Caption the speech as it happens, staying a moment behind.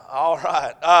All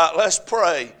right, let's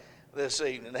pray this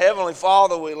evening. Heavenly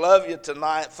Father, we love you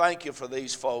tonight. Thank you for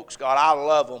these folks. God, I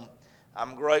love them.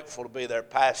 I'm grateful to be their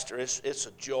pastor. It's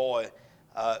a joy.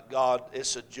 God,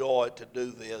 it's a joy to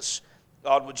do this.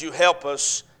 God, would you help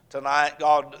us tonight?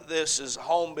 God, this is a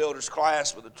home builders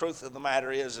class, but the truth of the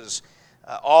matter is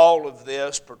all of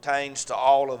this pertains to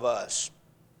all of us.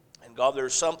 And God,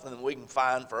 there's something that we can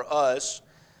find for us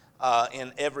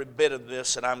in every bit of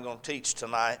this that I'm going to teach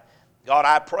tonight. God,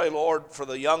 I pray, Lord, for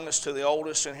the youngest to the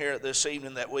oldest in here this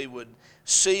evening that we would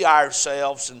see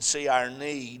ourselves and see our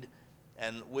need,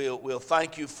 and we'll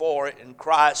thank you for it in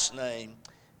Christ's name.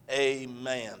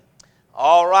 Amen.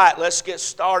 All right, let's get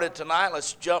started tonight.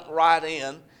 Let's jump right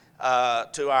in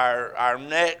to our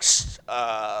next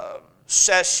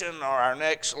session or our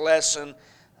next lesson.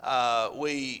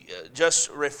 Just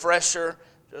a refresher,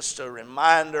 just a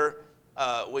reminder,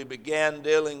 we began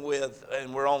dealing with,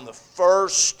 and we're on the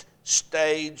first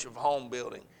stage of home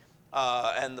building.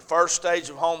 And the first stage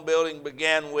of home building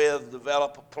began with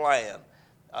develop a plan.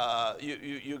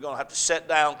 You're going to have to sit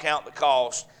down, count the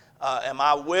cost. Am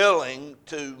I willing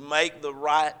to make the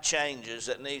right changes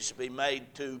that needs to be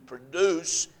made to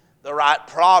produce the right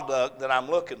product that I'm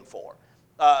looking for?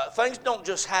 Things don't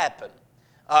just happen.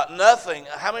 Nothing.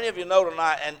 How many of you know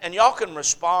tonight, and y'all can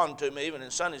respond to me even in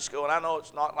Sunday school, and I know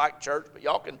it's not like church, but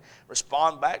y'all can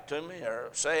respond back to me or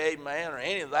say amen or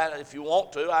any of that if you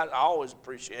want to. I always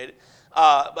appreciate it.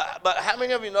 But how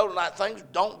many of you know tonight things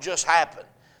don't just happen?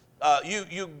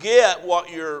 You get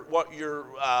what you're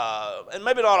and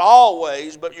maybe not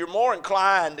always, but you're more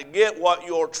inclined to get what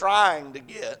you're trying to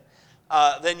get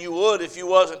than you would if you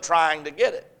wasn't trying to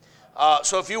get it.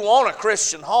 So if you want a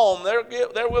Christian home,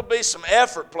 there will be some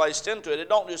effort placed into it. It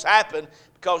don't just happen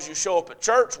because you show up at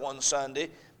church one Sunday,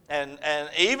 and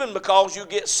even because you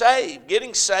get saved.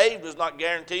 Getting saved does not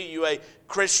guarantee you a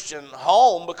Christian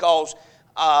home, because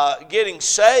getting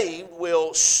saved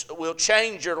will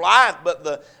change your life, but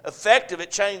the effect of it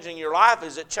changing your life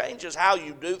is it changes how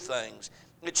you do things.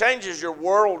 It changes your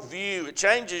worldview. It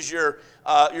changes your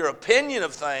opinion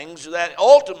of things that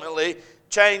ultimately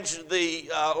change the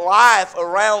life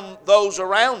around those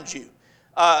around you.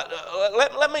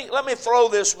 Let me throw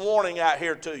this warning out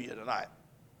here to you tonight,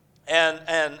 and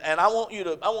I want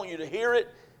you to hear it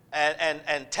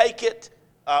and take it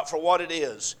for what it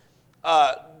is.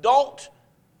 Don't,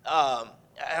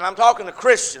 and I'm talking to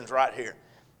Christians right here.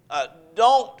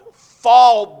 Don't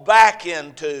fall back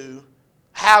into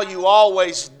how you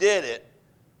always did it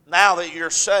now that you're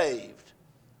saved.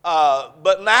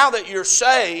 But now that you're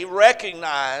saved,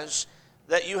 recognize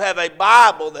that you have a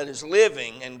Bible that is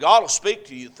living, and God will speak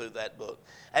to you through that book.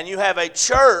 And you have a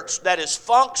church that is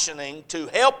functioning to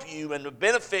help you and to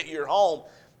benefit your home.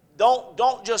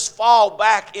 Don't just fall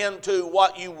back into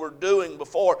what you were doing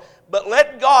before, but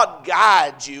let God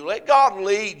guide you. Let God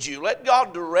lead you. Let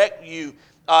God direct you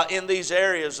in these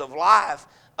areas of life,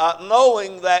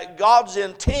 knowing that God's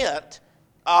intent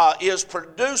is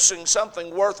producing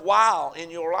something worthwhile in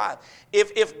your life.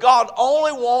 If God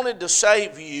only wanted to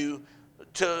save you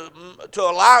to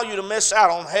allow you to miss out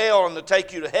on hell and to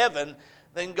take you to heaven,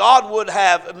 then God would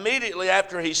have immediately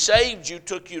after He saved you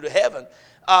took you to heaven.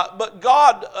 But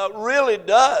God really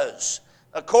does,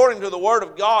 according to the Word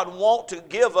of God, want to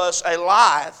give us a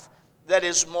life that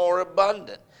is more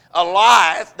abundant, a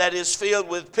life that is filled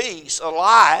with peace, a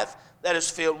life that is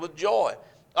filled with joy.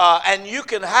 And you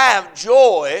can have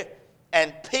joy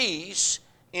and peace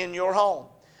in your home.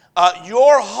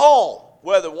 Your home,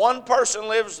 whether one person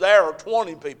lives there or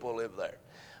 20 people live there,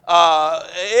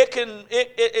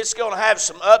 it's going to have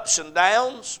some ups and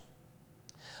downs.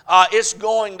 It's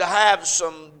going to have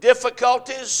some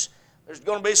difficulties. There's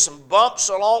going to be some bumps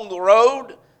along the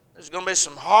road. There's going to be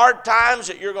some hard times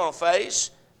that you're going to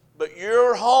face. But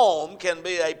your home can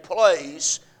be a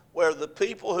place where the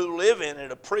people who live in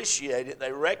it appreciate it.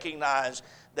 They recognize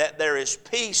that there is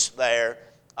peace there,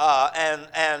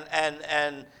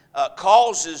 and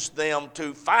causes them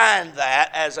to find that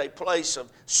as a place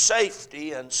of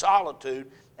safety and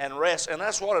solitude and rest. And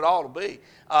that's what it ought to be.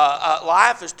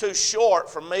 Life is too short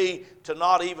for me to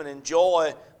not even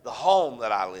enjoy the home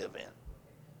that I live in.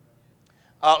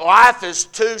 Life is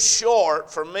too short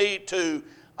for me to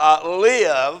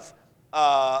live.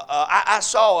 I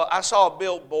saw a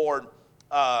billboard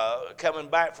coming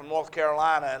back from North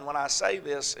Carolina, and when I say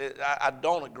this, I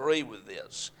don't agree with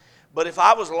this. But if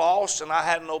I was lost and I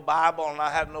had no Bible and I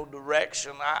had no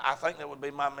direction, I think that would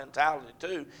be my mentality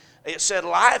too. It said,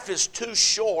 life is too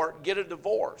short, get a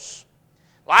divorce.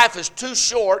 Life is too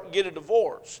short, get a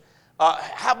divorce.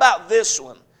 How about this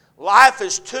one? Life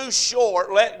is too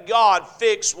short, let God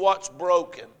fix what's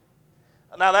broken.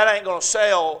 Now that ain't going to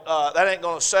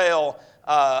sell.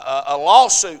 A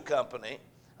lawsuit company,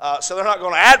 so they're not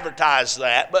going to advertise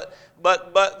that. But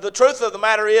the truth of the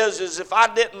matter is if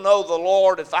I didn't know the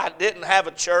Lord, if I didn't have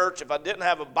a church, if I didn't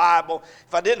have a Bible,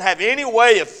 if I didn't have any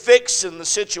way of fixing the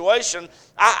situation,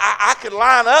 I could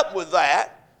line up with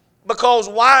that. Because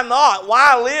why not?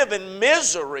 Why live in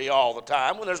misery all the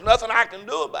time when there's nothing I can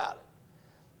do about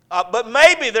it? But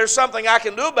maybe there's something I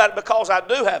can do about it because I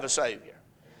do have a Savior,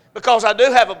 because I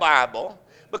do have a Bible,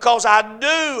 because I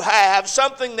do have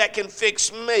something that can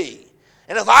fix me.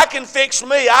 And if I can fix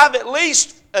me, I've at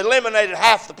least eliminated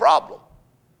half the problem.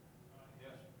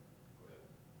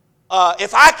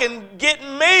 If I can get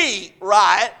me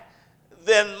right,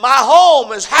 then my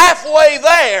home is halfway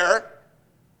there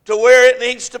to where it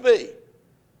needs to be.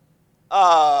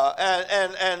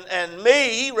 And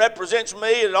me represents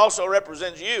me. It also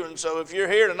represents you. And so if you're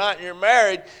here tonight and you're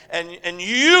married and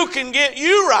you can get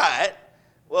you right,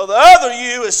 well, the other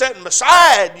you is sitting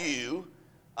beside you,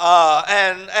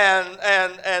 and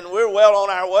we're well on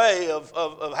our way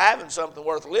of having something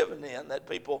worth living in that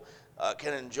people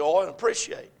can enjoy and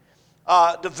appreciate.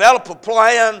 Develop a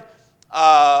plan.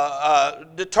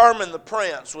 Determine the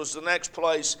prince was the next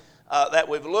place that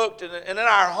we've looked. And in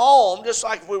our home, just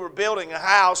like if we were building a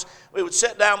house, we would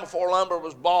sit down before lumber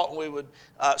was bought, and we would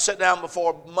sit down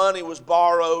before money was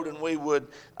borrowed, and we would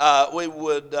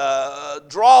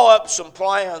draw up some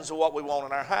plans of what we want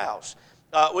in our house.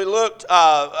 We looked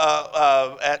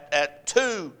at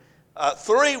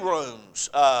three rooms.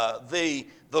 The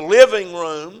living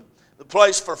room, the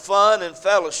place for fun and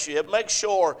fellowship. Make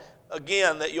sure,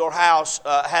 again, that your house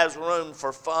has room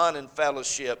for fun and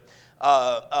fellowship.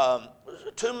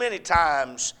 Too many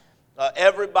times,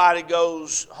 everybody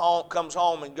comes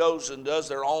home and goes and does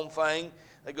their own thing.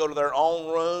 They go to their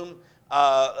own room.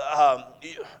 I'm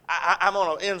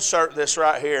going to insert this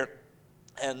right here,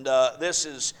 and this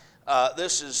is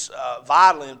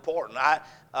vitally important.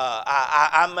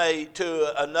 I may,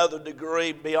 to another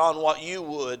degree, beyond what you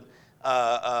would,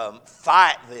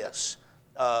 fight this,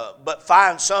 but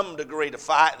find some degree to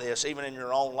fight this, even in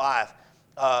your own life.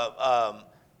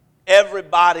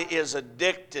 Everybody is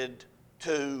addicted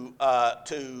to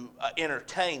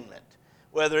entertainment,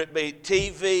 whether it be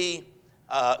TV,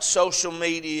 social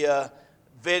media,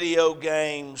 video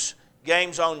games,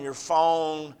 games on your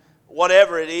phone,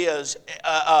 whatever it is.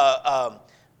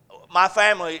 My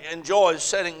family enjoys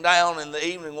sitting down in the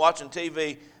evening watching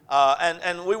TV,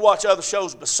 and we watch other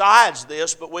shows besides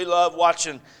this, but we love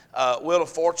watching Wheel of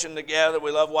Fortune together.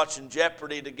 We love watching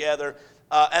Jeopardy together,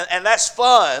 and that's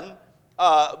fun.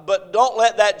 But don't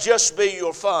let that just be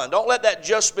your fun. Don't let that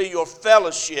just be your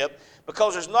fellowship,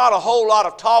 because there's not a whole lot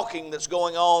of talking that's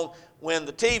going on when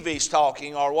the TV's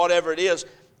talking or whatever it is.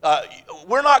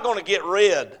 We're not going to get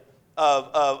rid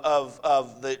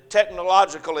of the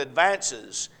technological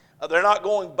advances. They're not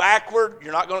going backward.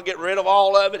 You're not going to get rid of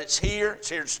all of it. It's here. It's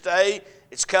here to stay.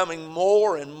 It's coming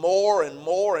more and more and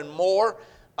more and more.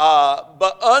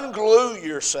 But unglue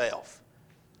yourself.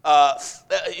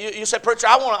 You say, preacher,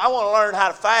 I want to learn how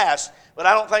to fast, but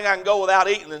I don't think I can go without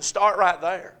eating. Then start right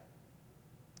there.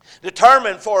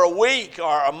 Determine for a week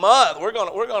or a month, we're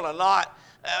going to not,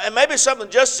 and maybe something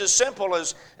just as simple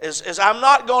as I'm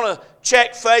not going to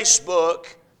check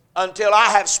Facebook until I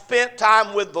have spent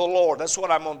time with the Lord. That's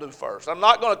what I'm going to do first. I'm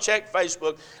not going to check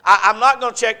Facebook. I'm not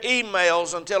going to check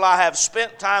emails until I have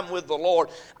spent time with the Lord.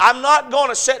 I'm not going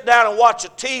to sit down and watch a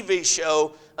TV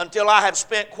show until I have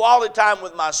spent quality time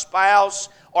with my spouse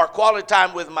or quality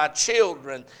time with my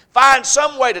children. Find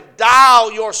some way to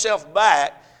dial yourself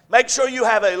back. Make sure you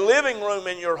have a living room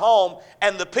in your home,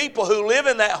 and the people who live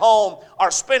in that home are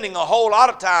spending a whole lot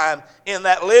of time in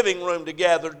that living room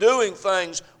together, doing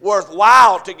things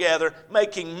worthwhile together,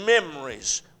 making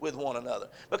memories with one another.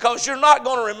 Because you're not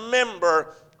going to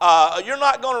remember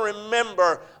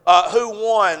who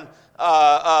won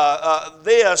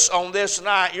this on this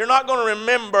night. You're not going to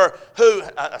remember who.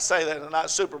 I say that in the night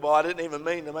Super Bowl. I didn't even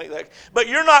mean to make that. But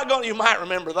you're not going. You might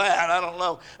remember that. I don't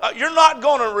know. You're not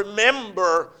going to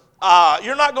remember.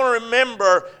 You're not going to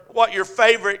remember what your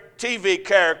favorite TV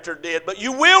character did, but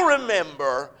you will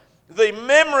remember the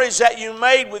memories that you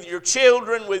made with your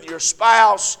children, with your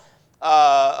spouse.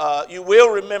 You will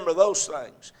remember those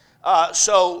things.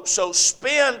 So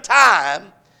spend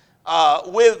time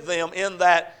with them in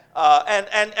that.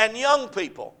 And young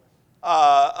people,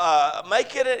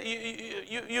 make it.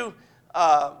 You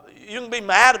can be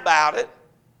mad about it,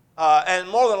 and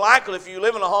more than likely, if you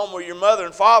live in a home where your mother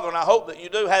and father, and I hope that you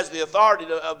do, has the authority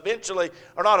to eventually,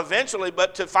 or not eventually,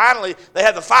 but to finally, they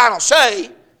have the final say.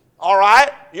 All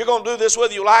right, you're going to do this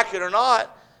whether you like it or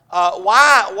not.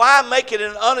 Why make it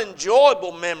an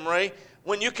unenjoyable memory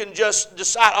when you can just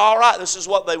decide, all right, this is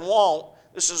what they want,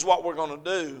 this is what we're going to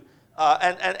do.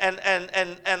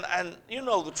 And you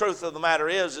know, the truth of the matter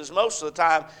is most of the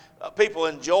time people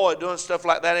enjoy doing stuff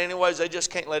like that anyways. They just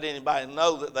can't let anybody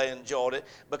know that they enjoyed it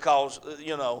because,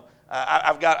 you know,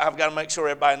 I've got to make sure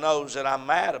everybody knows that I'm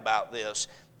mad about this.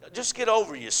 Just get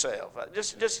over yourself.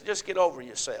 Just get over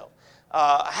yourself.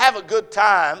 Have a good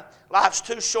time. Life's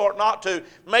too short not to.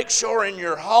 Make sure in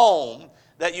your home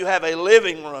that you have a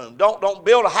living room. Don't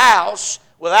build a house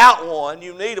without one.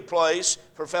 You need a place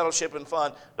for fellowship and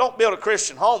fun. Don't build a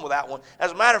Christian home without one.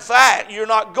 As a matter of fact, you're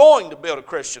not going to build a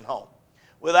Christian home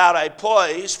without a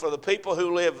place for the people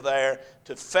who live there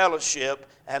to fellowship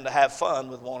and to have fun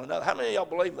with one another. How many of y'all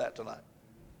believe that tonight?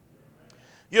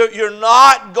 You're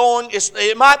not going,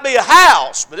 it might be a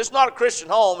house, but it's not a Christian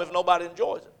home if nobody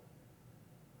enjoys it.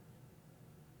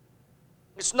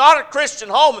 It's not a Christian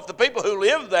home if the people who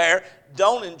live there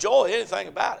don't enjoy anything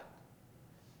about it.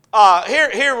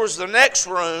 Here was the next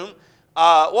room.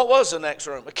 What was the next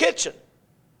room? A kitchen.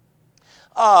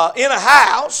 In a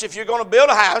house, if you're going to build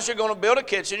a house, you're going to build a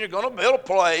kitchen, you're going to build a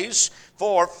place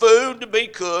for food to be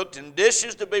cooked and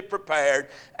dishes to be prepared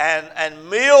and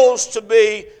meals to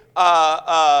be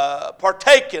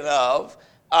partaken of.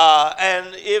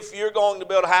 And if you're going to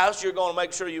build a house, you're going to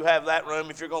make sure you have that room.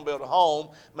 If you're going to build a home,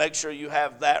 make sure you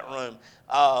have that room.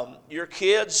 Your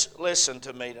kids, listen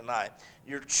to me tonight.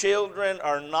 Your children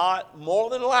are not more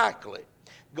than likely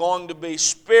going to be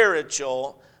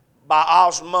spiritual by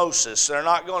osmosis. They're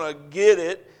not going to get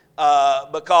it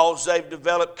because they've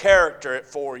developed character at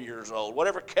 4 years old.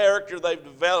 Whatever character they've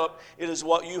developed, it is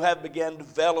what you have begun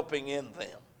developing in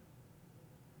them.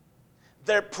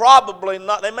 They're probably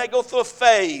not, they may go through a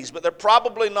phase, but they're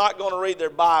probably not going to read their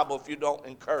Bible if you don't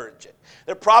encourage it.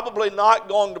 They're probably not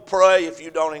going to pray if you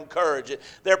don't encourage it.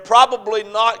 They're probably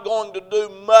not going to do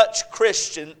much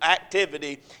Christian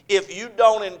activity if you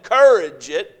don't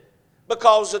encourage it,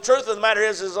 because the truth of the matter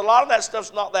is a lot of that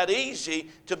stuff's not that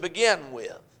easy to begin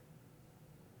with.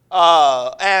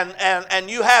 And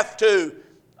you have to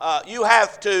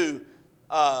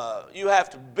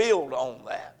build on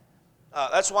that.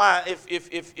 That's why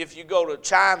if you go to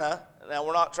China, now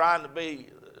we're not trying to be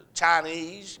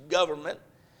Chinese government.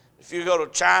 If you go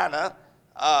to China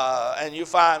and you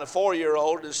find a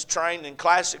 4-year-old is trained in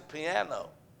classic piano,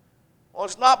 well,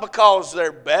 it's not because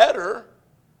they're better.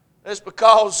 It's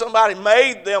because somebody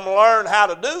made them learn how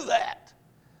to do that.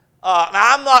 Now,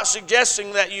 I'm not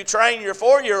suggesting that you train your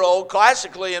 4-year-old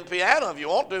classically in piano. If you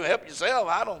want to, help yourself.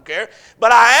 I don't care.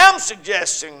 But I am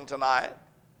suggesting tonight,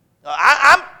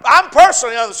 I'm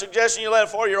personally under the suggestion you let a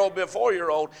 4-year-old be a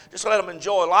 4-year-old. Just let them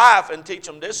enjoy life and teach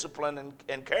them discipline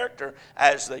and character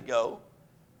as they go.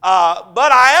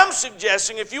 But I am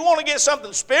suggesting if you want to get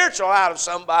something spiritual out of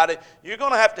somebody, you're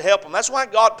going to have to help them. That's why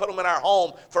God put them in our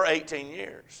home for 18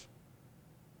 years.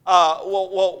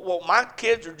 Well, my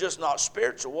kids are just not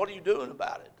spiritual. What are you doing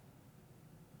about it?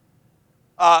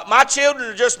 My children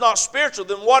are just not spiritual.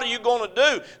 Then what are you going to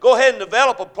do? Go ahead and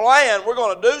develop a plan. We're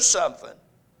going to do something.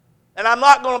 And I'm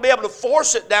not going to be able to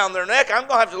force it down their neck. I'm going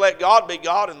to have to let God be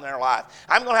God in their life.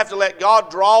 I'm going to have to let God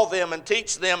draw them and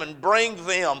teach them and bring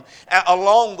them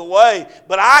along the way.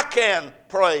 But I can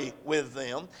pray with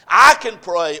them. I can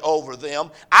pray over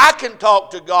them. I can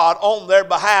talk to God on their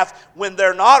behalf when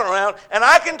they're not around. And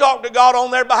I can talk to God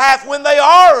on their behalf when they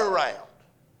are around.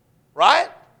 Right?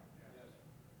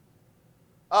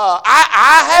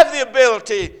 I have the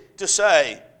ability to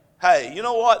say, hey, you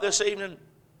know what, this evening,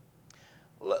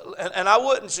 and I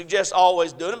wouldn't suggest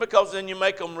always doing it because then you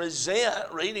make them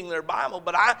resent reading their Bible,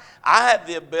 but I have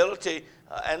the ability,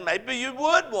 and maybe you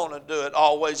would want to do it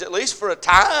always, at least for a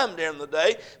time during the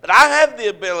day, but I have the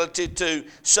ability to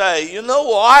say, you know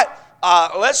what,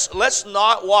 let's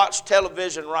not watch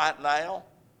television right now.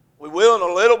 We will in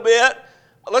a little bit.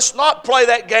 Let's not play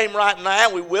that game right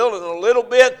now. We will in a little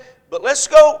bit, but let's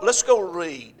go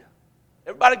read.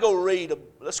 Everybody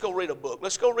let's go read a book.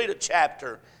 Let's go read a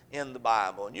chapter in the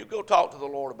Bible, and you go talk to the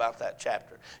Lord about that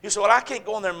chapter. You say, well, I can't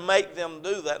go in there and make them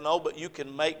do that. No, but you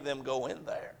can make them go in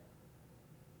there.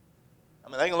 I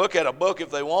mean, they can look at a book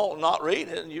if they want and not read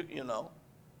it, and you know.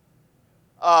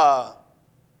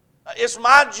 It's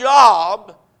my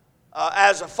job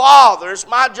as a father, it's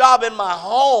my job in my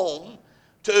home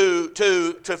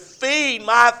to feed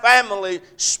my family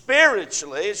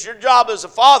spiritually. It's your job as a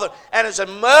father and as a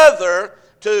mother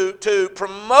to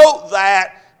promote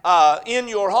that in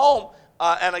your home.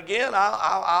 And again,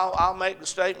 I'll make the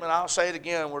statement, I'll say it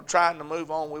again, we're trying to move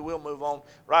on, we will move on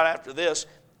right after this.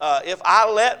 If I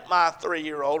let my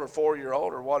 3-year-old or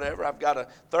 4-year-old or whatever, I've got a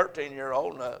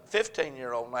 13-year-old and a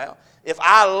 15-year-old now, if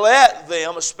I let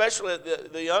them, especially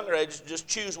at the younger ages, just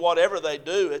choose whatever they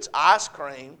do, it's ice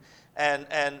cream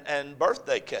and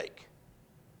birthday cake.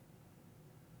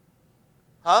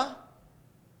 Huh?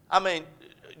 I mean,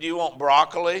 do you want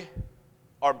broccoli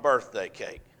or birthday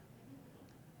cake?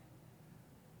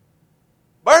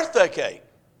 Birthday cake.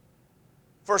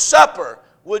 For supper,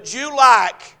 would you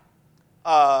like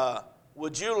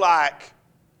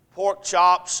pork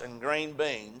chops and green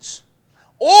beans,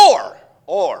 or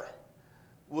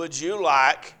would you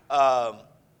like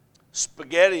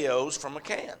SpaghettiOs from a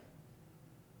can?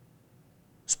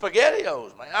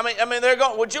 SpaghettiOs, man. I mean, they're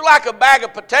going. Would you like a bag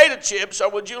of potato chips, or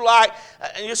would you like?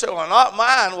 And you say, well, not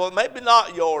mine. Well, maybe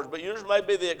not yours, but yours may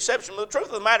be the exception. But the truth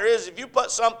of the matter is, if you put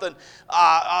something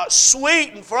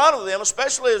sweet in front of them,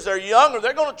 especially as they're younger,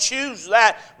 they're going to choose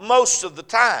that most of the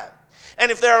time.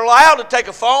 And if they're allowed to take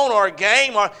a phone or a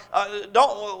game, or they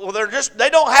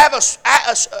don't have an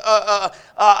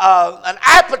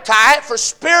appetite for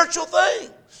spiritual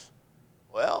things.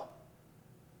 Well,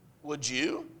 would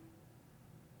you?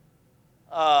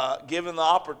 Given the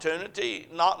opportunity,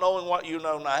 not knowing what you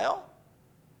know now,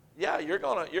 yeah, you're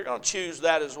gonna choose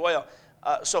that as well.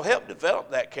 So help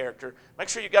develop that character. Make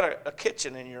sure you got a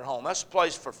kitchen in your home. That's a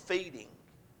place for feeding.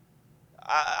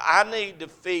 I need to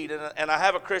feed, and I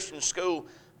have a Christian school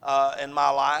in my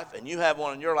life, and you have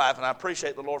one in your life, and I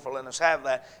appreciate the Lord for letting us have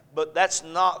that. But that's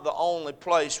not the only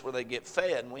place where they get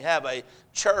fed. And we have a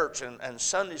church and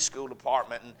Sunday school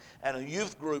department and a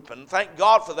youth group, and thank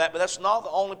God for that. But that's not the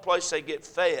only place they get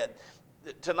fed.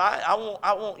 Tonight,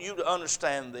 I want you to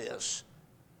understand this,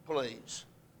 please.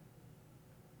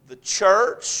 The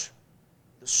church,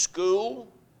 the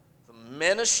school, the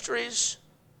ministries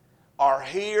are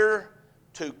here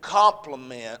to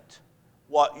complement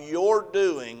what you're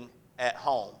doing at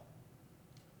home.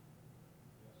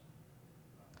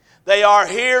 They are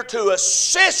here to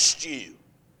assist you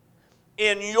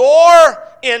in your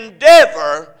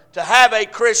endeavor to have a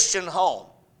Christian home.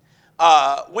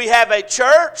 We have a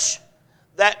church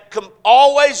that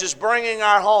always is bringing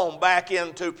our home back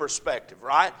into perspective,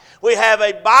 right? We have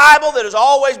a Bible that is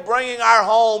always bringing our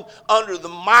home under the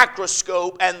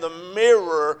microscope and the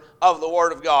mirror of the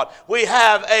Word of God. We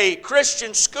have a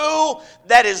Christian school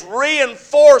that is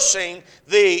reinforcing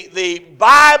the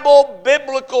Bible,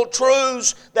 biblical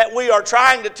truths that we are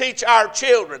trying to teach our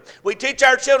children. We teach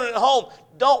our children at home,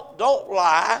 don't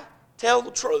lie, tell the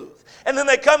truth. And then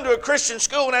they come to a Christian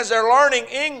school, and as they're learning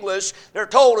English, they're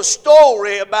told a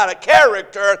story about a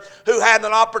character who had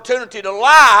an opportunity to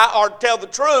lie or tell the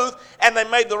truth, and they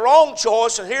made the wrong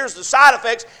choice, and here's the side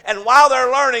effects. And while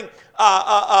they're learning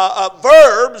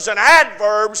verbs and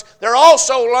adverbs, they're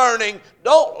also learning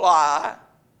don't lie.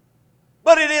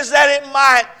 But it is that it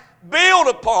might build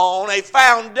upon a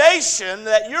foundation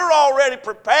that you're already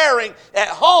preparing at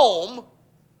home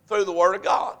through the Word of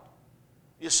God,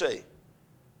 you see.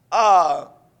 And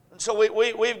so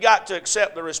we've got to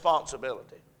accept the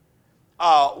responsibility.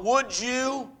 Would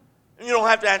you, and you don't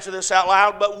have to answer this out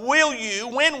loud, but will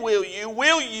you,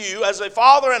 as a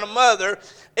father and a mother,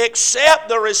 accept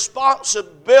the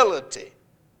responsibility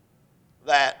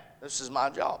that this is my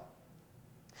job?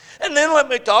 And then let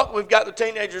me talk, we've got the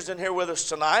teenagers in here with us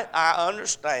tonight. I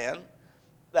understand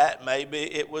that maybe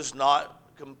it was not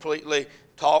completely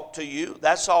talk to you.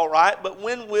 That's all right. But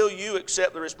when will you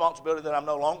accept the responsibility that I'm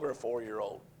no longer a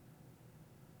 4-year-old?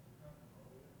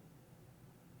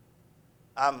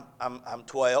 I'm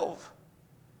 12.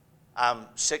 I'm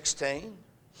 16.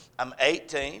 I'm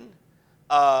 18.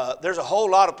 There's a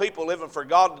whole lot of people living for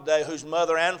God today whose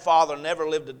mother and father never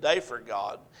lived a day for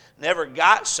God, never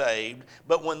got saved,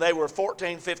 but when they were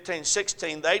 14, 15,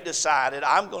 16, they decided,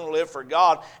 I'm going to live for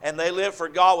God, and they lived for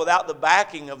God without the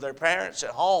backing of their parents at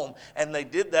home, and they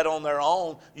did that on their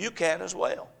own. You can as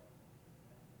well.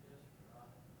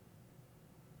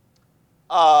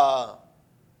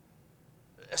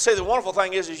 See, the wonderful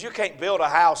thing is you can't build a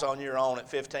house on your own at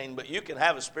 15, but you can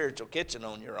have a spiritual kitchen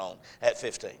on your own at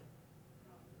 15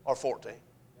 or 14.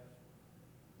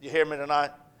 You hear me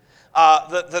tonight?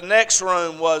 The next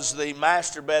room was the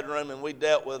master bedroom, and we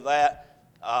dealt with that,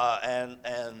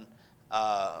 and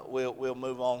we'll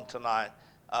move on tonight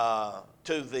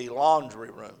to the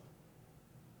laundry room.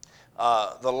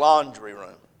 The laundry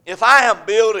room. If I am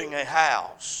building a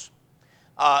house,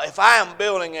 if I am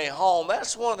building a home,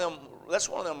 that's one of them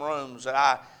rooms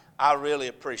that I really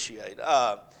appreciate.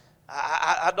 I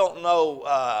don't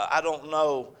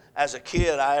know as a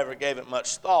kid I ever gave it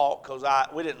much thought, because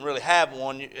we didn't really have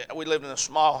one. We lived in a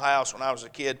small house when I was a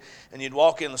kid, and you'd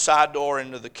walk in the side door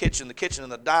into the kitchen. The kitchen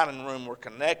and the dining room were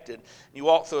connected. You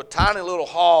walk through a tiny little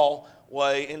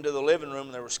hallway into the living room,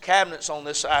 and there was cabinets on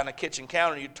this side and a kitchen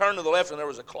counter. You turn to the left, and there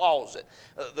was a closet.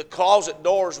 The closet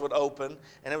doors would open,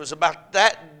 and it was about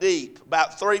that deep,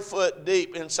 about 3 foot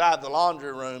deep inside the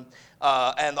laundry room.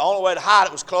 And the only way to hide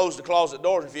it was close the closet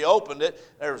doors. If you opened it,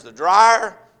 there was the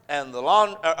dryer and the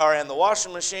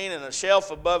washing machine, and a shelf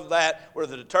above that where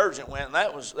the detergent went. And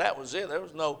that was it.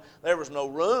 There was no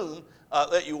room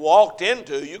that you walked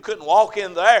into. You couldn't walk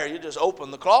in there. You just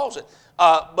opened the closet.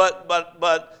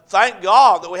 But thank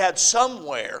God that we had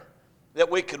somewhere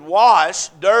that we could wash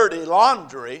dirty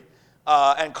laundry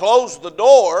and close the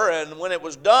door. And when it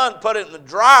was done, put it in the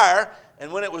dryer.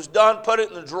 And when it was done, put it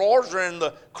in the drawers or in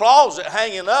the closet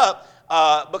hanging up,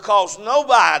 because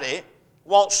nobody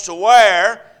wants to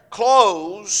wear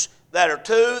clothes that are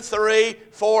 2, 3,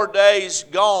 4 days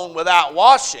gone without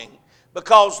washing,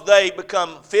 because they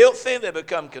become filthy, they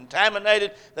become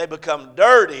contaminated, they become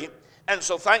dirty. And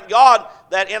so thank God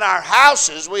that in our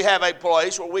houses we have a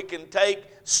place where we can take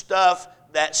stuff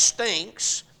that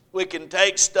stinks. We can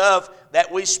take stuff that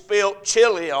we spilt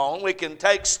chili on. We can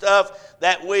take stuff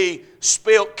that we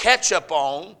spilt ketchup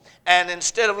on, and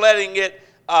instead of letting it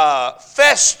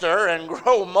fester and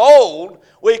grow mold,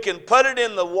 we can put it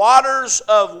in the waters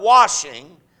of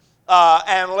washing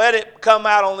and let it come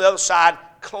out on the other side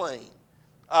clean.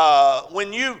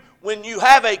 When you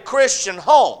have a Christian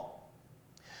home,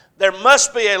 there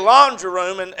must be a laundry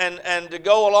room, and to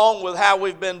go along with how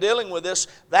we've been dealing with this,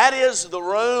 that is the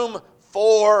room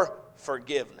for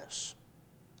forgiveness.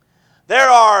 There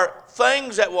are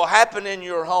things that will happen in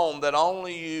your home that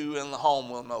only you in the home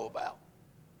will know about.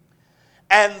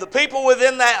 And the people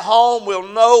within that home will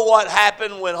know what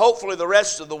happened when hopefully the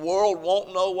rest of the world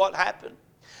won't know what happened.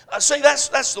 See,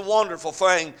 that's the wonderful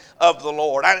thing of the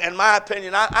Lord. In my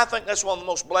opinion, I think that's one of the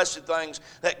most blessed things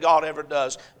that God ever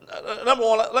does. Number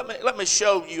one, let me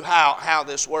show you how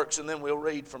this works, and then we'll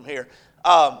read from here.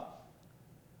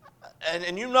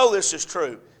 And you know this is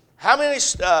true. How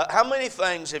many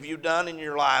things have you done in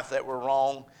your life that were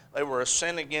wrong? They were a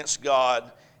sin against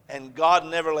God, and God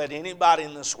never let anybody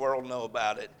in this world know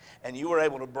about it. And you were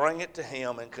able to bring it to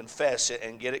Him and confess it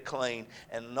and get it clean,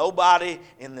 and nobody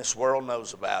in this world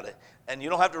knows about it. And you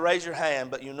don't have to raise your hand,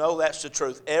 but you know that's the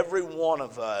truth. Every one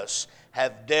of us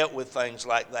have dealt with things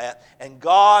like that, and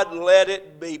God let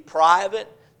it be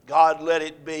private. God let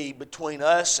it be between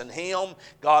us and Him.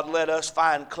 God let us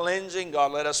find cleansing.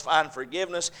 God let us find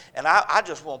forgiveness. And I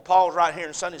just want to pause right here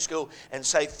in Sunday school and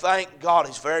say, thank God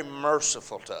He's very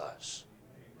merciful to us.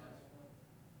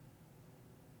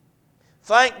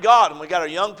 Thank God. And we got our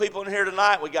young people in here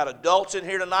tonight. We got adults in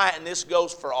here tonight. And this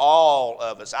goes for all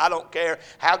of us. I don't care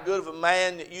how good of a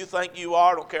man that you think you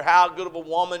are. I don't care how good of a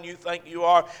woman you think you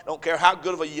are. I don't care how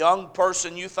good of a young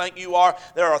person you think you are.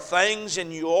 There are things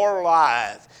in your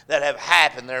life that have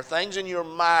happened. There are things in your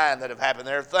mind that have happened.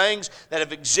 There are things that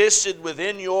have existed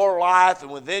within your life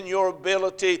and within your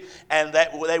ability, and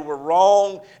that they were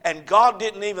wrong. And God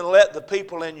didn't even let the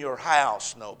people in your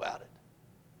house know about it.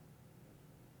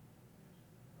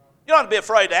 You don't have to be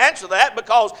afraid to answer that,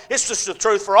 because it's just the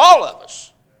truth for all of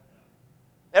us.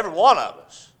 Every one of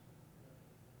us.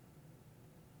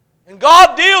 And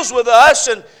God deals with us,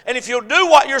 and if you'll do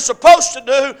what you're supposed to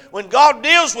do, when God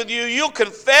deals with you, you'll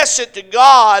confess it to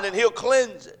God and He'll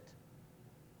cleanse it.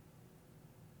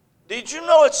 Did you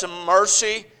know it's a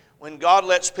mercy when God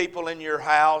lets people in your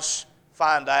house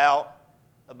find out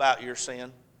about your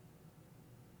sin?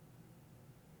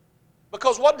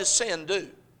 Because what does sin do?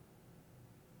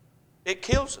 It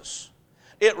kills us.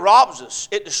 It robs us.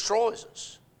 It destroys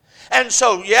us. And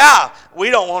so, yeah, we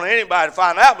don't want anybody to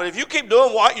find out, but if you keep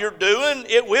doing what you're doing,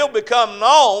 it will become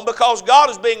known, because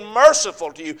God is being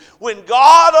merciful to you. When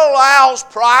God allows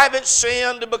private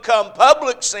sin to become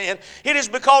public sin, it is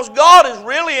because God is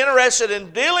really interested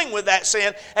in dealing with that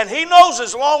sin, and He knows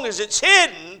as long as it's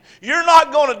hidden, you're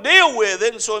not going to deal with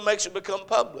it, and so He makes it become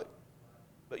public.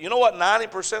 But you know what?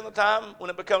 90% of the time when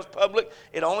it becomes public,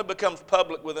 it only becomes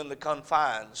public within the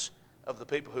confines of the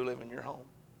people who live in your home.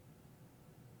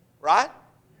 Right?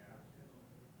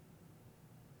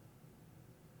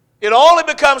 It only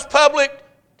becomes public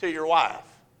to your wife,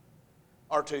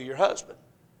 or to your husband,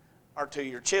 or to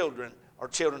your children, or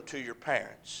children to your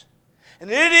parents. And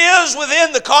it is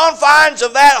within the confines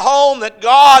of that home that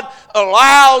God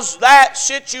allows that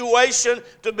situation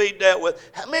to be dealt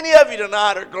with. How many of you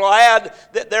tonight are glad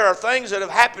that there are things that have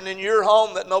happened in your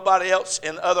home that nobody else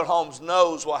in other homes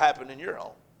knows what happened in your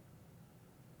home?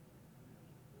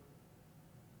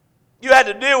 You had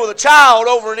to deal with a child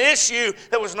over an issue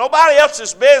that was nobody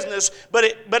else's business, but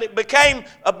it became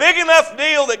a big enough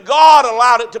deal that God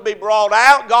allowed it to be brought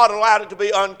out. God allowed it to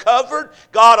be uncovered.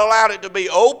 God allowed it to be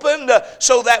opened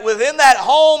so that within that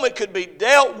home it could be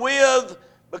dealt with,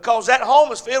 because that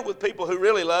home is filled with people who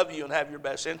really love you and have your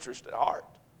best interest at heart.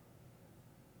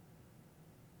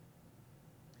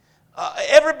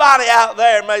 Everybody out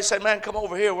there may say, man, come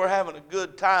over here, we're having a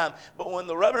good time. But when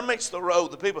the rubber meets the road,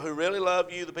 the people who really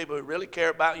love you, the people who really care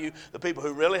about you, the people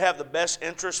who really have the best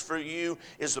interest for you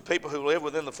is the people who live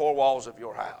within the four walls of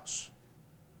your house.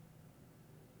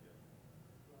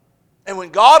 And when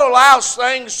God allows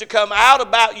things to come out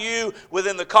about you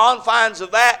within the confines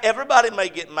of that, everybody may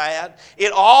get mad.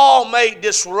 It all may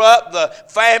disrupt the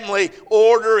family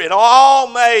order. It all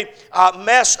may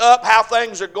mess up how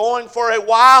things are going for a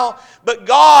while. But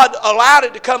God allowed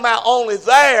it to come out only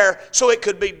there so it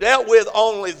could be dealt with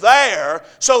only there,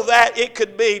 so that it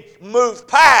could be moved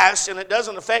past and it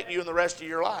doesn't affect you in the rest of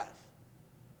your life.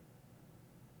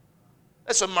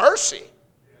 That's a mercy.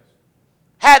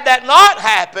 Had that not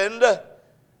happened,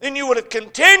 then you would have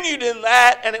continued in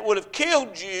that and it would have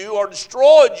killed you or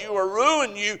destroyed you or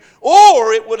ruined you,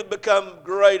 or it would have become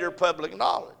greater public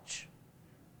knowledge.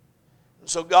 And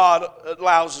so God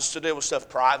allows us to deal with stuff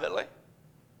privately.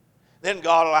 Then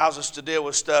God allows us to deal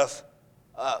with stuff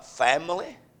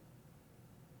family.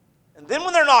 And then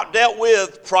when they're not dealt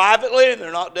with privately and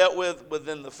they're not dealt with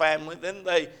within the family, then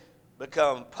they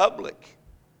become public,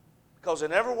 because they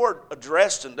never were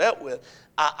addressed and dealt with.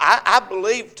 I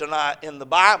believe tonight in the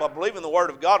Bible, I believe in the Word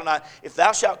of God tonight, if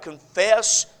thou shalt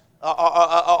confess,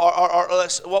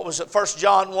 what was it, 1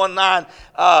 John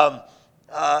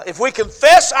 1:9, if we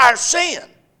confess our sin,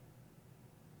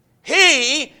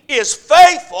 He is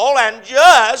faithful and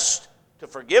just to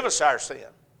forgive us our sin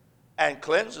and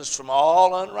cleanse us from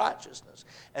all unrighteousness.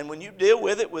 And when you deal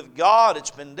with it with God, it's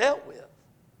been dealt with.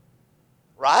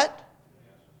 Right?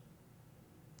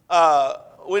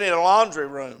 We need a laundry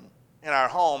room in our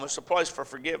home. It's a place for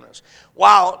forgiveness.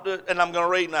 And I'm going to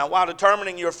read now. While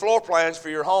determining your floor plans for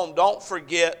your home, don't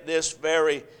forget this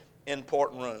very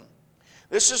important room.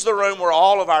 This is the room where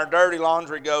all of our dirty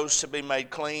laundry goes to be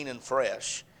made clean and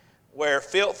fresh, where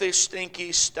filthy,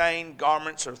 stinky, stained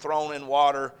garments are thrown in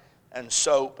water and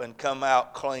soap and come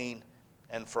out clean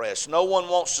and fresh. No one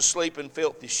wants to sleep in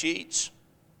filthy sheets.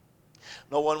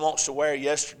 No one wants to wear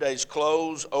yesterday's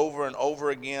clothes over and over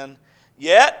again.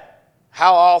 Yet,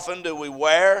 how often do we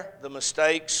wear the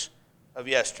mistakes of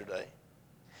yesterday?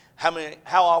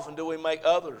 How often do we make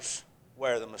others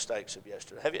wear the mistakes of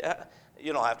yesterday?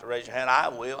 You don't have to raise your hand. I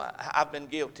will. I've been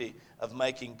guilty of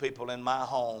making people in my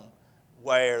home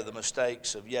wear the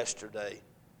mistakes of yesterday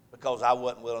because I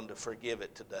wasn't willing to forgive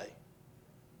it today.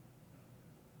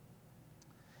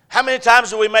 How many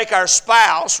times do we make our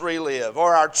spouse relive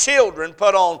or our children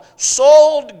put on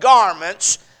soiled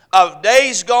garments of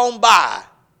days gone by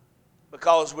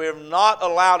because we have not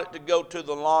allowed it to go to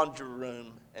the laundry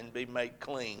room and be made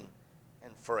clean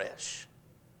and fresh?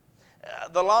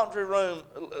 The laundry room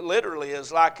literally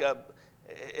is like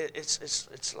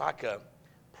it's like a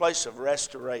place of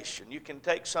restoration. You can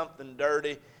take something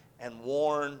dirty and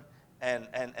worn,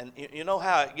 and you know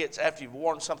how it gets after you've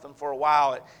worn something for a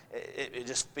while, it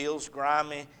just feels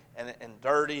grimy and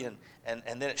dirty, and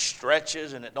then it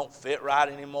stretches and it don't fit right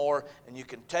anymore. And you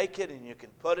can take it and you can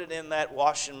put it in that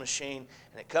washing machine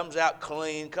and it comes out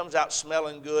clean, comes out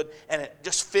smelling good, and it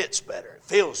just fits better. It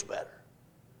feels better.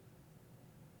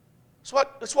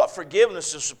 It's what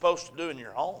forgiveness is supposed to do in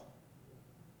your home.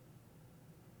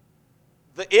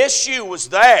 The issue was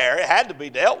there. It had to be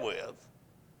dealt with.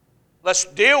 Let's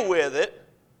deal with it,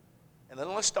 and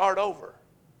then let's start over.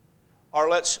 Or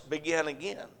let's begin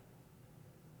again.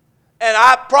 And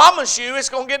I promise you it's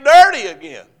going to get dirty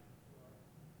again.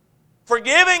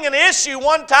 Forgiving an issue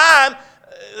one time,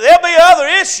 there'll be other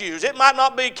issues. It might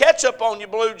not be ketchup on your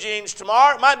blue jeans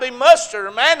tomorrow. It might be mustard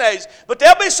or mayonnaise. But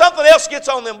there'll be something else gets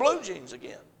on them blue jeans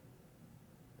again.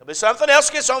 There'll be something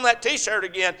else gets on that t-shirt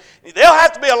again. There'll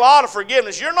have to be a lot of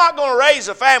forgiveness. You're not going to raise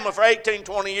a family for 18,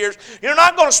 20 years. You're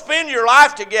not going to spend your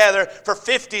life together for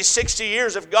 50, 60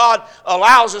 years if God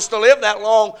allows us to live that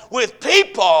long with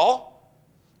people,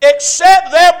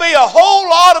 except there'll be a whole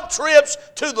lot of trips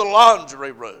to the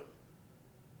laundry room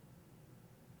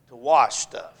to wash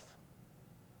stuff.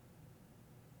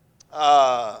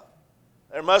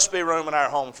 There must be room in our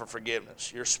home for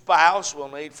forgiveness. Your spouse will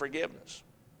need forgiveness.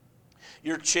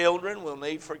 Your children will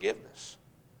need forgiveness.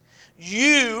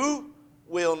 You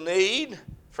will need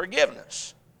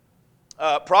forgiveness.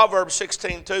 Proverbs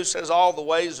 16:2 says, all the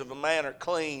ways of a man are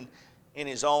clean in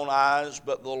his own eyes,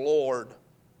 but the Lord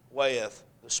weigheth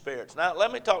the spirits. Now,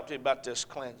 let me talk to you about this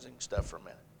cleansing stuff for a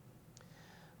minute.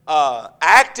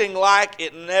 Acting like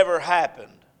it never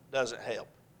happened doesn't help.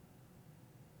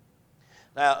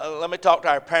 Now, let me talk to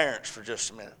our parents for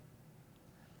just a minute.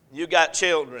 You got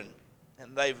children,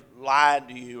 and they've lied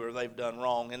to you or they've done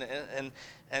wrong.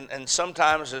 And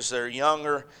sometimes as they're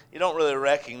younger, you don't really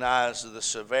recognize the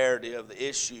severity of the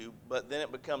issue, but then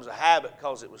it becomes a habit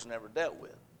because it was never dealt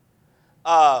with.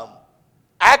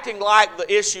 Acting like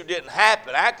the issue didn't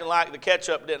happen, acting like the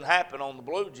catch-up didn't happen on the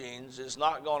blue jeans is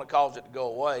not going to cause it to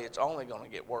go away. It's only going to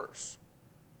get worse.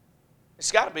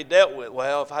 It's got to be dealt with.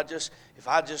 Well, if I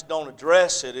just don't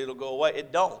address it, it'll go away.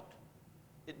 It don't.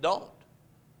 It don't.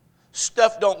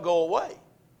 Stuff don't go away.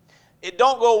 It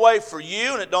don't go away for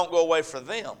you, and it don't go away for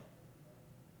them.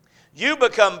 You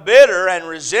become bitter and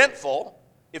resentful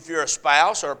if you're a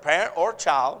spouse or a parent or a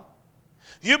child.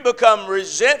 You become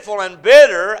resentful and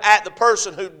bitter at the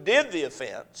person who did the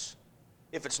offense,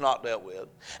 if it's not dealt with.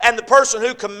 And the person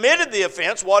who committed the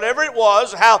offense, whatever it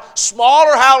was, how small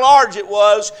or how large it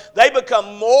was, they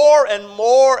become more and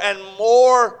more and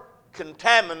more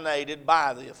contaminated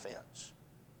by the offense.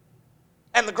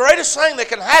 And the greatest thing that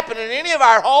can happen in any of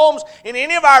our homes, in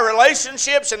any of our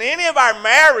relationships, in any of our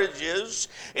marriages,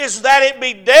 is that it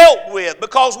be dealt with.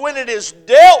 Because when it is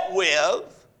dealt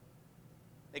with,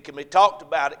 it can be talked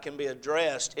about, it can be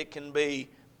addressed, it can be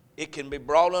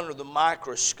brought under the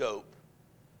microscope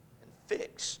and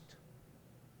fixed.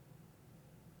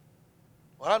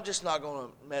 Well, I'm just not going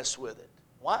to mess with it.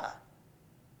 Why?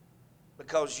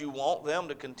 Because you want them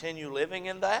to continue living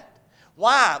in that?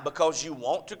 Why? Because you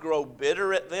want to grow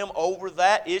bitter at them over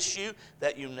that issue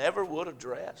that you never would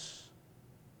address?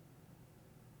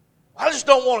 I just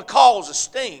don't want to cause a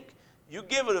stink. You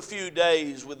give it a few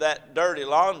days with that dirty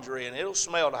laundry and it'll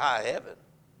smell to high heaven.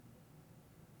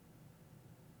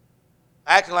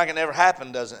 Acting like it never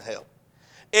happened doesn't help.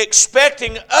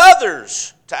 Expecting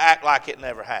others to act like it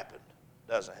never happened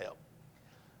doesn't help.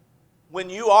 When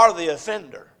you are the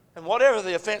offender, and whatever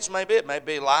the offense may be, it may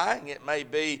be lying, it may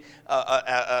be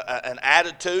an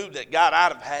attitude that got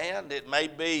out of hand, it may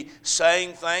be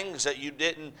saying things that you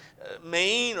didn't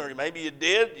mean, or maybe you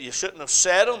did, you shouldn't have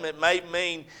said them. It may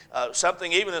mean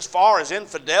something even as far as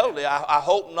infidelity. I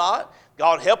hope not.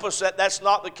 God help us that that's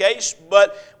not the case.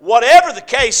 But whatever the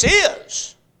case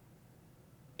is,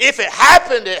 if it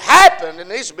happened, it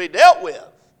needs to be dealt with.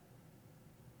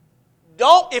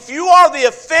 If you are the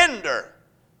offender,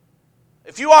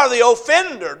 if you are the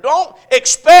offender, don't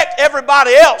expect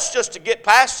everybody else just to get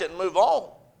past it and move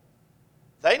on.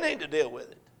 They need to deal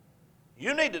with it.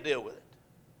 You need to deal with it.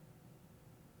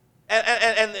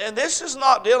 And this is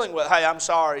not dealing with, hey, I'm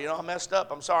sorry, I messed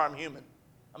up. I'm sorry, I'm human.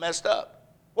 I messed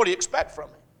up. What do you expect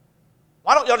from me?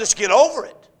 Why don't y'all just get over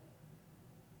it?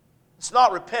 It's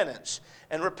not repentance.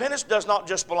 And repentance does not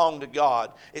just belong to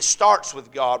God. It starts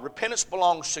with God. Repentance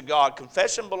belongs to God.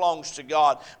 Confession belongs to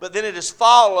God. But then it is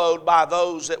followed by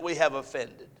those that we have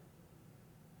offended.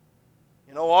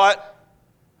 You know what?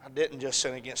 I didn't just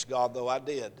sin against God, though I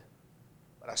did.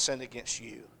 But I sinned against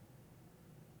you.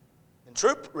 And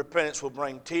true repentance will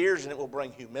bring tears and it will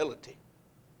bring humility.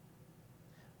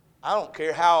 I don't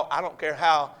care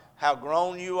how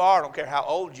grown you are, I don't care how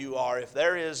old you are, if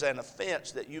there is an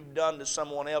offense that you've done to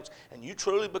someone else and you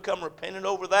truly become repentant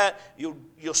over that,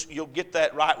 you'll get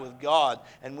that right with God.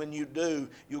 And when you do,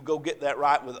 you'll go get that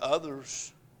right with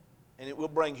others. And it will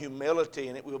bring humility,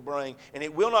 and it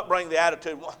will not bring the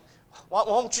attitude, why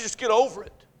don't you just get over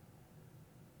it?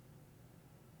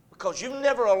 Because you've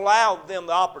never allowed them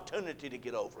the opportunity to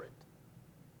get over it.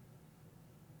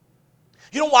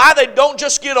 You know why they don't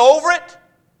just get over it?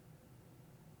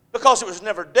 Because it was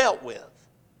never dealt with.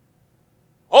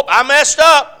 Oh, I messed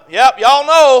up. Yep, y'all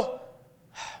know.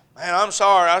 Man, I'm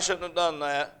sorry. I shouldn't have done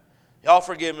that. Y'all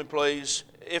forgive me, please,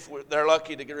 if they're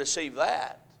lucky to receive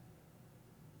that.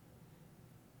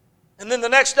 And then the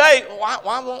next day, why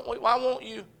won't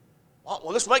you? Well,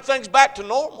 let's make things back to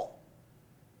normal.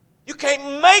 You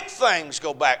can't make things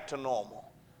go back to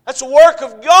normal. That's a work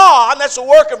of God. That's a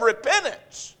work of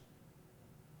repentance.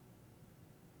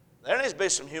 There needs to be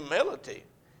some humility.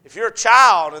 If you're a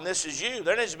child and this is you,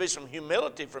 there needs to be some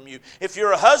humility from you. If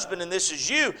you're a husband and this is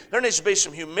you, there needs to be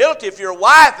some humility. If you're a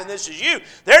wife and this is you,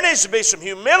 there needs to be some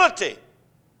humility.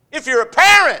 If you're a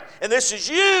parent and this is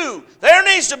you, there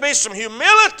needs to be some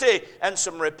humility and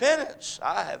some repentance.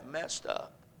 I have messed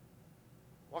up.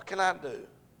 What can I do?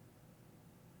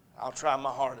 I'll try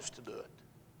my hardest to do it,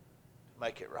 to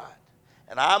make it right.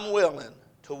 And I'm willing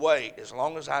to wait as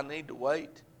long as I need to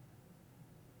wait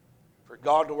for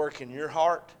God to work in your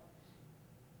heart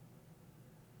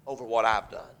over what I've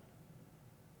done.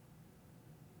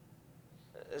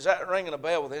 Is that ringing a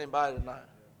bell with anybody tonight?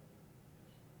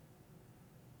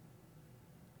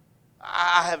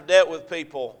 I have dealt with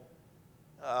people,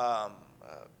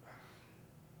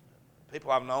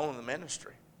 people I've known in the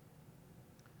ministry,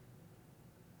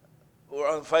 who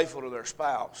are unfaithful to their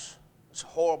spouse. It's a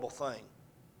horrible thing.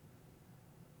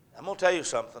 I'm going to tell you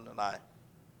something tonight.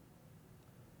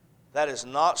 That is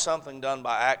not something done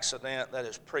by accident. That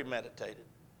is premeditated.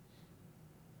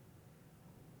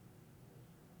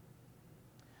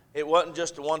 It wasn't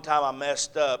just the one time I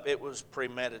messed up. It was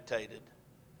premeditated.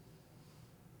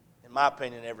 In my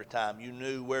opinion, every time. You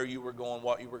knew where you were going,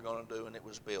 what you were going to do, and it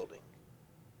was building.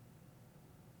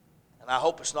 And I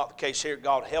hope it's not the case here.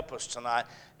 God help us tonight,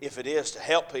 if it is, to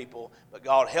help people. But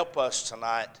God help us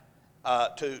tonight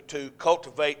to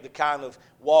cultivate the kind of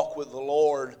walk with the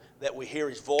Lord that we hear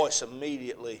His voice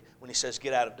immediately when He says,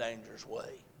 get out of danger's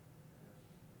way.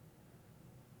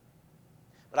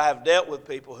 But I have dealt with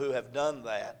people who have done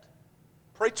that.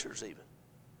 Preachers even.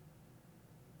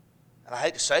 And I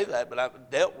hate to say that, but I've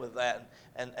dealt with that.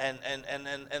 And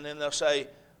then they'll say,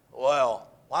 well,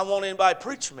 why won't anybody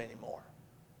preach to me anymore?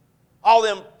 All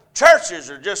them churches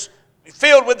are just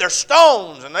filled with their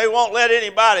stones, and they won't let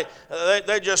anybody,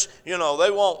 they just, they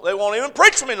won't even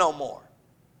preach to me no more.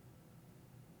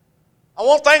 I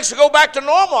want things to go back to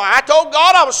normal. I told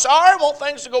God I was sorry. I want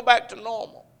things to go back to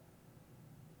normal.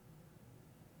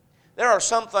 There are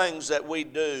some things that we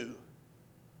do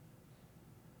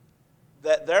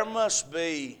that there must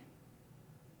be,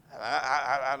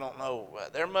 I don't know,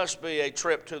 there must be a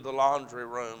trip to the laundry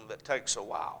room that takes a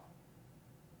while.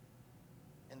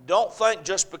 And don't think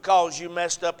just because you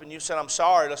messed up and you said, I'm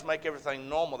sorry, let's make everything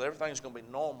normal, that everything's going to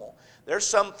be normal. There's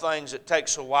some things that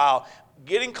takes a while.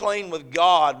 Getting clean with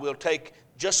God will take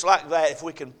just like that. If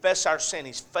we confess our sin,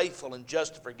 He's faithful and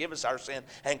just to forgive us our sin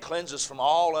and cleanse us from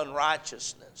all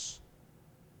unrighteousness.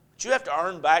 But you have to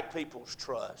earn back people's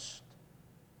trust.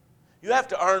 You have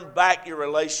to earn back your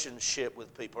relationship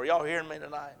with people. Are y'all hearing me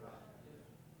tonight?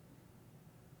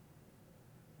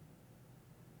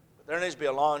 But there needs to be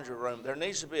a laundry room. There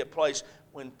needs to be a place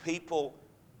when people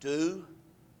do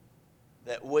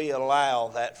that we allow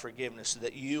that forgiveness,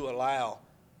 that you allow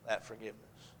that forgiveness.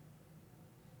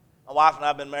 My wife and I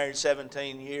have been married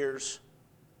 17 years.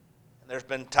 And there's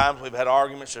been times we've had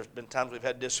arguments. There's been times we've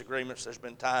had disagreements. There's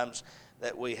been times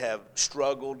that we have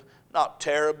struggled, not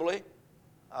terribly.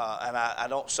 And I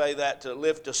don't say that to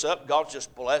lift us up. God's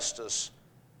just blessed us.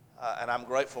 And I'm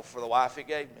grateful for the wife He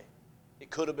gave me. It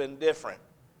could have been different.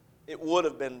 It would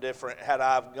have been different had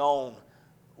I gone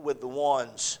with the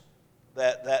ones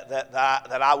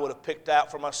that I would have picked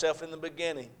out for myself in the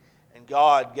beginning. And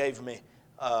God gave me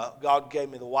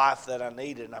the wife that I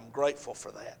needed, and I'm grateful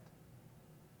for that.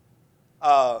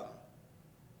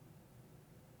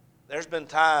 There's been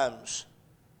times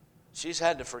she's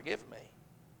had to forgive me.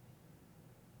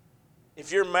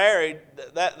 If you're married,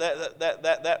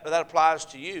 that applies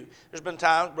to you. There's been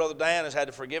times Brother Dan has had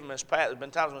to forgive Miss Pat. There's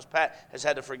been times Miss Pat has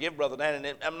had to forgive Brother Dan.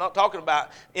 And I'm not talking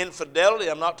about infidelity.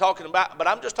 But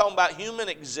I'm just talking about human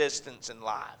existence in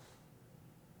life.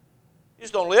 You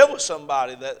just don't live with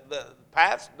somebody that the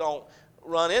paths don't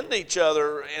run into each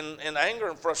other in anger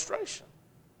and frustration.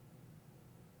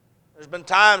 There's been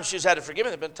times she's had to forgive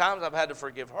me. There's been times I've had to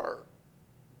forgive her.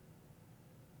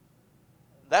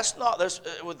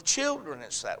 With children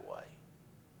it's that way.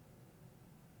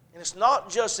 And it's not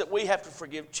just that we have to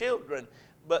forgive children,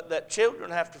 but that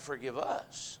children have to forgive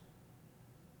us.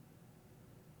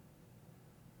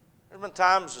 There's been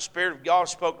times the Spirit of God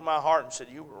spoke to my heart and said,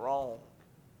 you were wrong.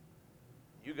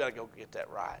 You got to go get that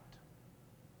right.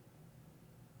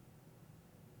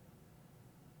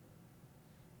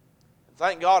 And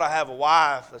thank God I have a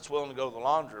wife that's willing to go to the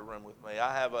laundry room with me.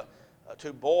 I have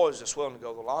two boys that's willing to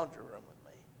go to the laundry room with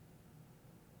me.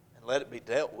 And let it be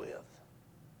dealt with.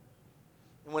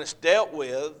 And when it's dealt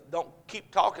with, don't keep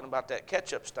talking about that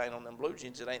ketchup stain on them blue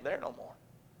jeans. It ain't there no more.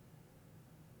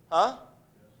 Huh?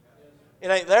 It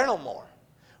ain't there no more.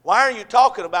 Why are you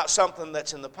talking about something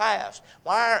that's in the past?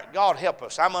 God help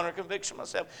us, I'm under conviction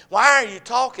myself. Why are you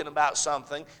talking about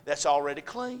something that's already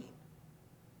clean?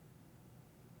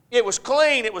 It was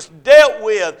clean, it was dealt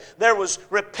with, there was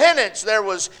repentance, there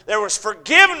was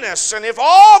forgiveness, and if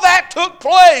all that took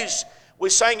place, we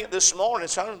sang it this morning,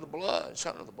 it's under the blood, it's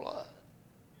under the blood.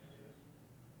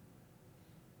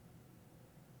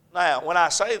 Now, when I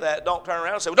say that, don't turn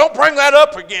around and say, well, don't bring that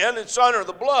up again, it's under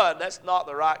the blood. That's not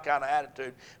the right kind of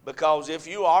attitude, because if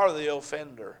you are the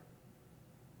offender,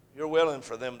 you're willing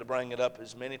for them to bring it up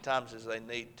as many times as they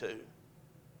need to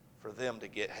for them to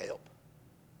get help.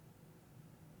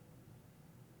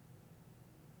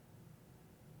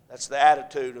 That's the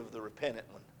attitude of the repentant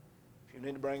one. If you You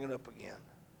need to bring it up again.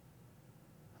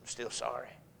 I'm still sorry.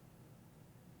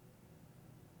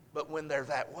 But when they're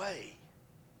that way,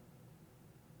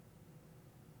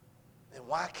 then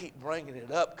why keep bringing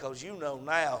it up? Because you know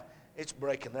now it's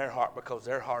breaking their heart because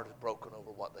their heart is broken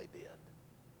over what they did.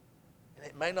 And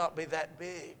it may not be that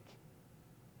big.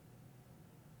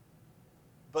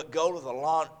 But go to the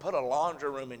put a laundry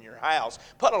room in your house.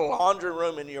 Put a laundry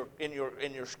room in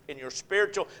your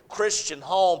spiritual Christian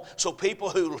home so people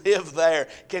who live there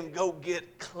can go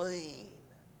get clean.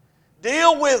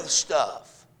 Deal with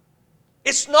stuff.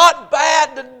 It's not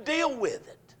bad to deal with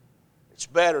it. It's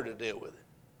better to deal with it.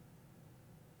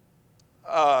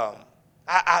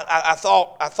 I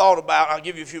thought about, I'll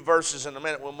give you a few verses in a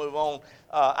minute, we'll move on.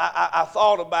 I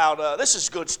thought about, this is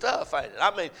good stuff, ain't it?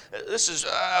 I mean, this is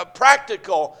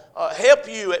practical, help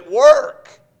you at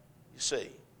work, you see.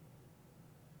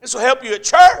 This will help you at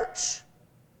church.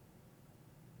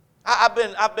 I've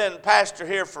been pastor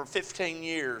here for 15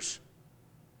 years.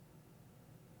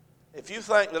 If you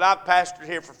think that I've pastored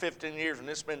here for 15 years and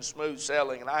it's been smooth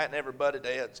sailing and I ain't never butted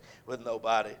heads with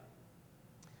nobody,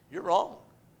 you're wrong.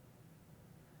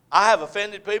 I have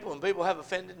offended people and people have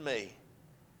offended me.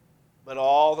 But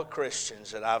all the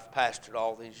Christians that I've pastored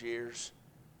all these years,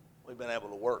 we've been able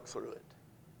to work through it.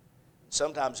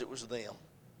 Sometimes it was them.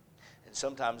 And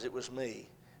sometimes it was me.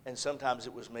 And sometimes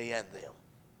it was me and them.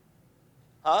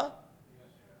 Huh?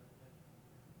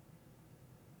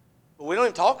 But we don't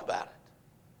even talk about it.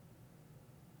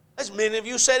 There's many of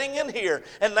you sitting in here,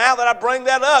 and now that I bring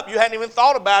that up, you hadn't even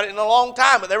thought about it in a long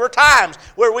time. But there were times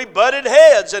where we butted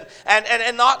heads, and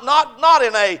not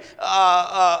in a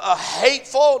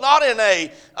hateful, not in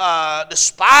a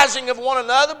despising of one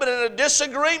another, but in a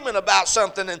disagreement about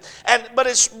something. But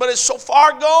it's so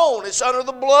far gone. It's under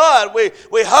the blood. We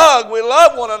hug, we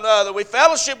love one another, we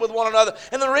fellowship with one another,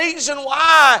 and the reason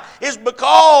why is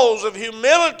because of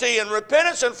humility and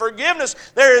repentance and forgiveness.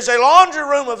 There is a laundry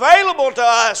room available to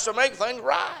us to make things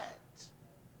right.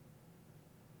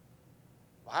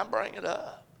 Why bring it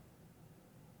up?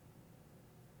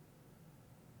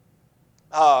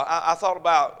 I thought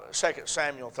about 2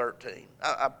 Samuel 13.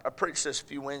 I preached this a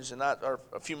few Wednesday night, or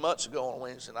a few months ago on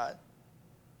Wednesday night.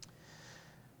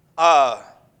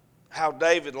 How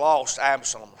David lost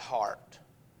Absalom's heart.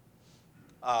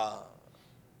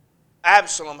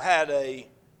 Absalom had a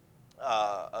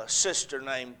sister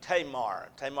named Tamar.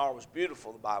 Tamar was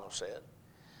beautiful, the Bible said.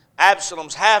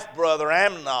 Absalom's half-brother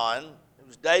Amnon, who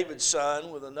was David's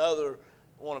son, with another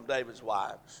one of David's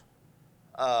wives.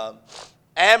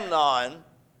 Amnon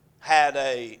had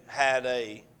a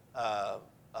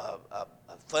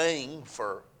thing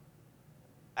for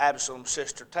Absalom's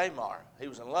sister Tamar. He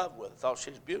was in love with her, thought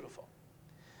she was beautiful.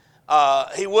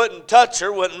 He wouldn't touch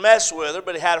her, wouldn't mess with her,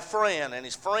 but he had a friend, and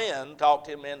his friend talked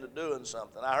him into doing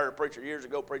something. I heard a preacher years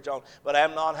ago preach on, but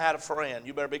Amnon had a friend.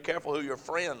 You better be careful who your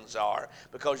friends are,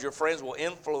 because your friends will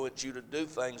influence you to do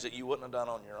things that you wouldn't have done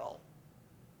on your own.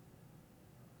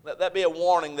 Let that be a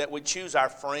warning that we choose our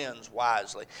friends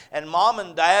wisely. And mom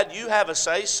and dad, you have a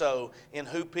say-so in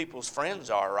who people's friends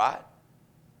are, right?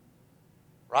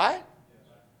 Right?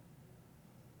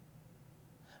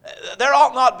 There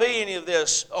ought not be any of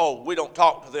this, oh, we don't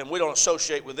talk to them, we don't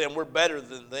associate with them, we're better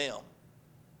than them.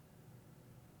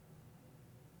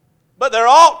 But there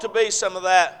ought to be some of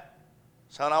that,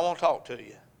 son, I won't talk to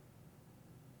you.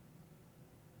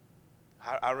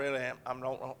 I really am. I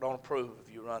don't approve of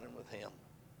you running with him.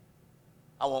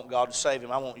 I want God to save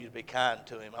him. I want you to be kind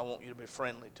to him. I want you to be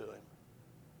friendly to him.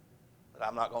 But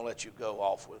I'm not going to let you go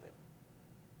off with him.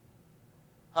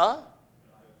 Huh?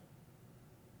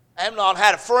 Amnon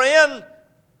had a friend.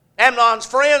 Amnon's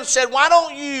friend said, why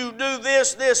don't you do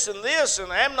this, this, and this?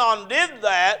 And Amnon did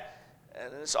that.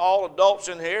 And it's all adults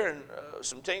in here and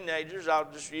some teenagers. I'll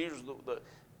just use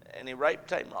and he raped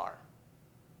Tamar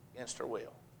against her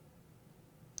will.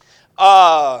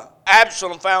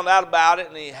 Absalom found out about it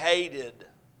and he hated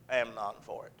Amnon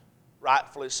for it.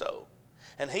 Rightfully so.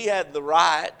 And he had the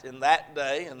right in that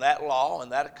day, in that law, in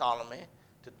that economy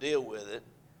to deal with it.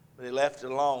 But he left it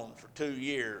alone for 2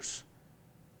 years,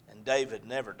 and David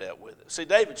never dealt with it. See,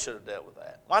 David should have dealt with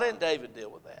that. Why didn't David deal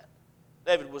with that?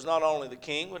 David was not only the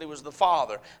king, but he was the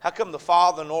father. How come the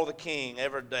father nor the king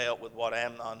ever dealt with what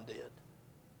Amnon did?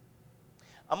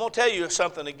 I'm going to tell you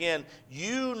something again.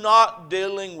 You not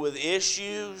dealing with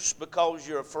issues because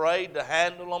you're afraid to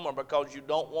handle them or because you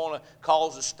don't want to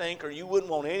cause a stink, or you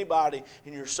wouldn't want anybody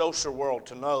in your social world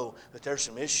to know that there's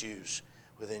some issues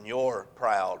within your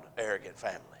proud, arrogant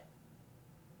family.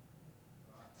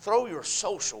 Throw your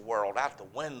social world out the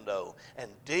window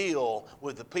and deal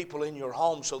with the people in your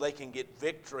home so they can get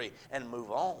victory and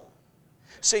move on.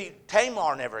 See,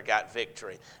 Tamar never got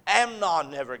victory. Amnon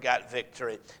never got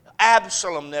victory.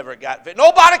 Absalom never got victory.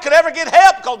 Nobody could ever get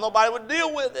help because nobody would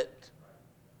deal with it.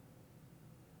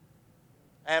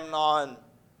 Amnon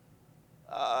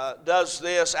does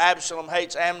this. Absalom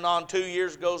hates Amnon. 2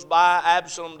 years goes by.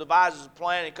 Absalom devises a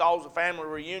plan. He calls a family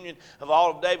reunion of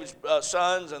all of David's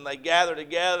sons, and they gather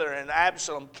together, and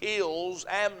Absalom kills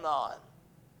Amnon.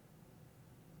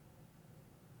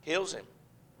 Kills him.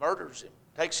 Murders him.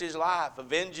 Takes his life.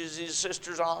 Avenges his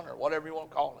sister's honor. Whatever you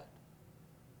want to call it.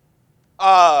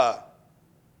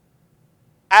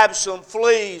 Absalom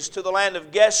flees to the land of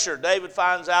Geshur. David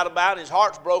finds out about it. His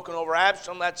heart's broken over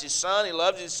Absalom. That's his son. He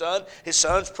loves his son. His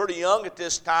son's pretty young at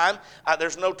this time.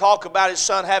 There's no talk about his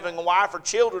son having a wife or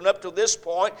children up to this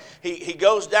point. He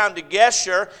goes down to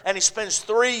Geshur, and he spends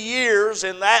 3 years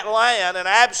in that land. And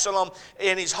Absalom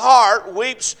in his heart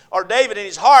weeps, or David in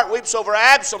his heart weeps over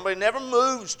Absalom, but he never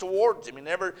moves towards him. He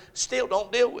never, still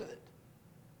don't deal with it.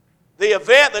 The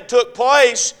event that took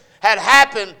place had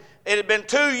happened. It had been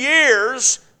 2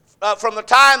 years from the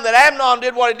time that Amnon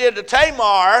did what he did to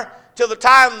Tamar till the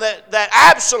time that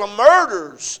Absalom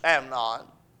murders Amnon.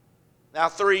 Now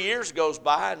 3 years goes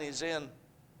by and he's in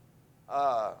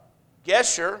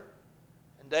Geshur,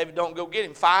 and David don't go get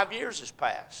him. 5 years has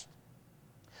passed.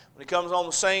 When he comes on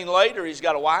the scene later, he's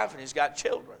got a wife and he's got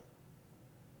children.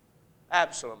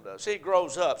 Absalom does. See, he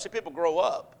grows up. See, people grow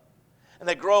up. And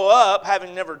they grow up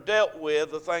having never dealt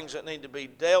with the things that need to be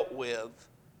dealt with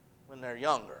when they're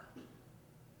younger.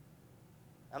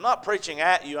 I'm not preaching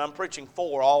at you, I'm preaching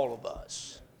for all of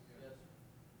us.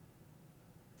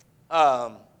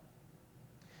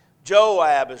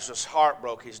 Joab is just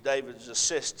heartbroken. He's David's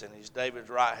assistant. He's David's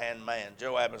right-hand man.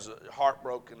 Joab is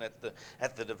heartbroken at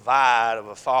the divide of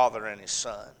a father and his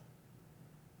son.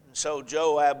 And so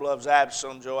Joab loves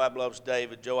Absalom. Joab loves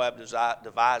David. Joab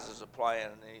devises a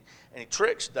plan, and he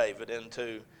tricks David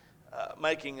into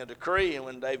making a decree. And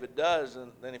when David does,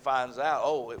 and then he finds out,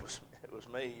 oh, it was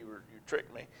me. You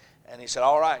tricked me. And he said,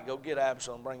 all right, go get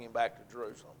Absalom, bring him back to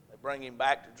Jerusalem. They bring him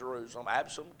back to Jerusalem.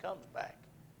 Absalom comes back.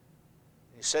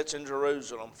 He sits in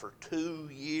Jerusalem for 2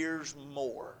 years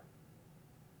more.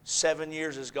 7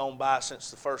 years has gone by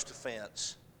since the first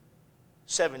offense.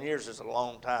 7 years is a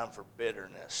long time for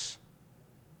bitterness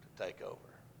to take over.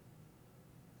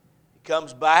 He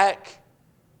comes back.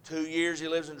 2 years he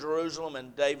lives in Jerusalem,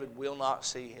 and David will not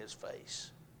see his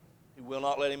face. He will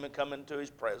not let him come into his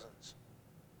presence.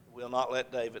 He will not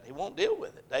let David. He won't deal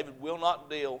with it. David will not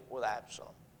deal with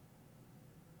Absalom.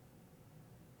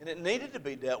 And it needed to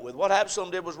be dealt with. What Absalom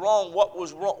did was wrong. What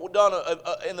was done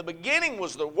in the beginning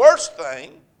was the worst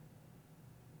thing.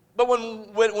 But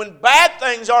when bad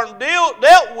things aren't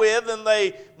dealt with, then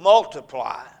they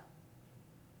multiply.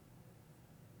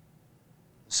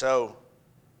 So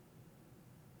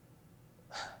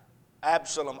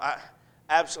Absalom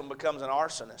becomes an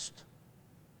arsonist.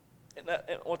 Isn't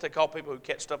that what they call people who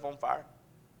catch stuff on fire?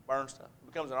 Burn stuff. He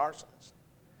becomes an arsonist.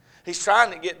 He's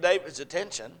trying to get David's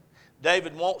attention.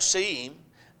 David won't see him.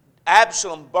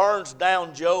 Absalom burns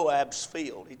down Joab's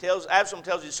field. Absalom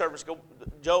tells his servants, "Go.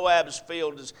 Joab's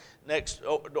field is next.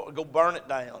 Go burn it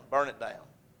down. Burn it down."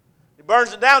 He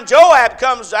burns it down. Joab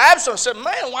comes to Absalom and said,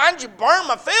 "Man, why did you burn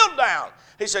my field down?"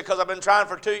 He said, "Because I've been trying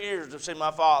for 2 years to see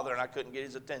my father, and I couldn't get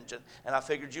his attention, and I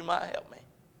figured you might help me."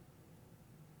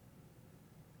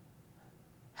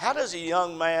 How does a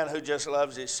young man who just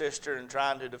loves his sister and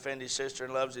trying to defend his sister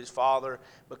and loves his father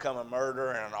become a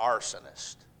murderer and an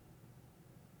arsonist?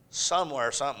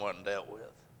 Somewhere something wasn't dealt with.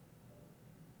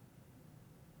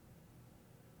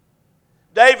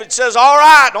 David says, all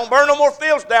right, don't burn no more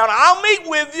fields down. I'll meet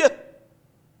with you.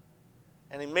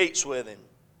 And he meets with him.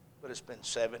 But it's been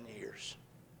 7 years.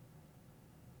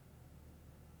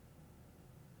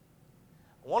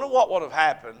 I wonder what would have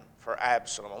happened for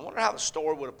Absalom. I wonder how the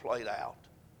story would have played out.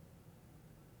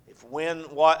 If when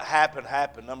what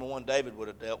happened, number one, David would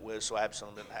have dealt with, so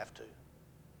Absalom didn't have to.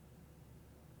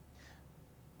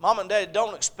 Mom and Dad,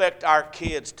 don't expect our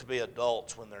kids to be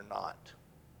adults when they're not.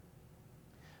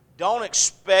 Don't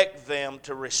expect them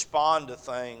to respond to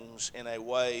things in a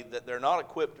way that they're not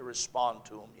equipped to respond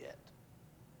to them yet.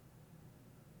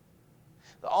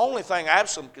 The only thing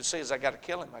Absalom could see is, I got to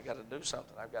kill him. I got to do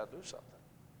something. I've got to do something.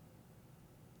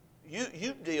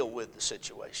 You deal with the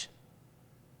situation.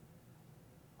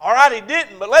 All right, he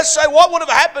didn't, but let's say what would have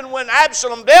happened when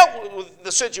Absalom dealt with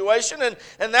the situation,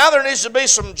 and now there needs to be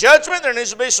some judgment, there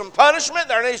needs to be some punishment,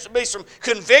 there needs to be some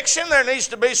conviction, there needs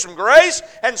to be some grace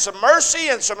and some mercy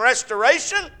and some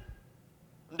restoration.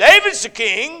 David's the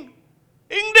king.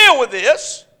 He can deal with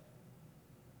this.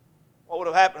 What would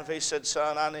have happened if he said,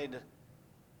 son, I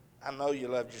I know you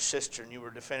loved your sister and you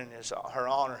were defending her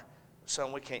honor.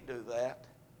 Son, we can't do that.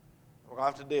 We're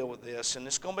going to have to deal with this, and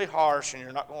it's going to be harsh, and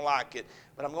you're not going to like it,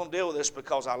 but I'm going to deal with this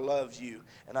because I love you,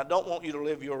 and I don't want you to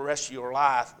live your rest of your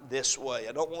life this way.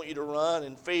 I don't want you to run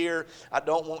in fear. I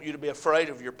don't want you to be afraid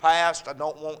of your past. I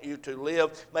don't want you to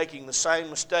live making the same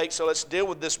mistakes. So let's deal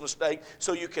with this mistake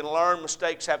so you can learn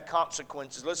mistakes have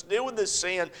consequences. Let's deal with this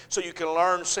sin so you can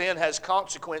learn sin has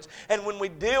consequence, and when we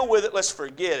deal with it, let's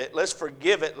forget it. Let's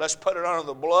forgive it. Let's put it under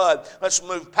the blood. Let's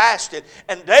move past it.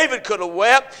 And David could have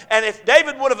wept, and if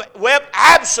David would have wept,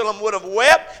 Absalom would have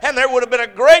wept, and there would have been a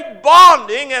great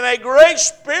bonding and a great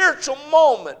spiritual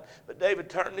moment. But David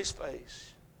turned his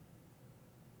face.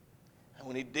 And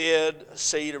when he did, a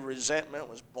seed of resentment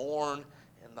was born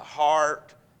in the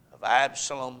heart of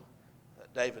Absalom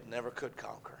that David never could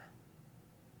conquer.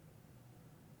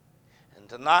 And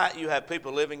tonight you have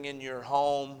people living in your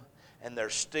home, and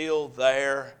they're still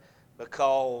there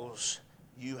because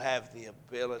you have the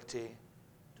ability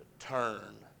to turn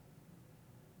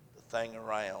thing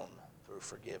around through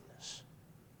forgiveness.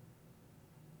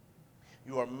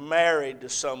 You are married to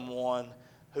someone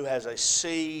who has a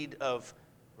seed of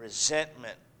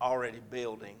resentment already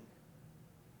building,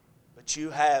 but you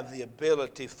have the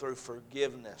ability through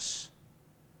forgiveness,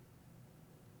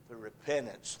 through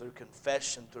repentance, through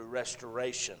confession, through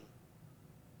restoration,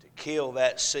 to kill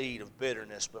that seed of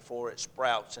bitterness before it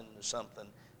sprouts into something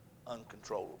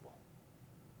uncontrollable.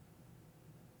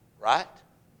 Right?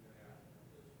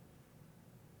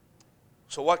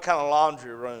 So what kind of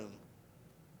laundry room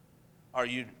are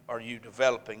you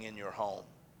developing in your home?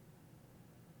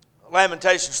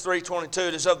 Lamentations 3:22,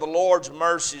 it is of the Lord's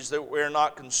mercies that we are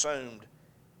not consumed,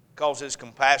 because his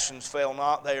compassions fail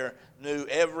not. They are new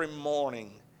every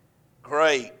morning.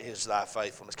 Great is thy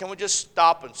faithfulness. Can we just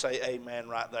stop and say amen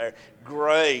right there?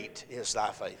 Great is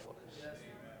thy faithfulness. Yes.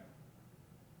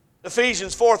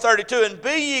 Ephesians 4:32, and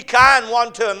be ye kind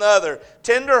one to another,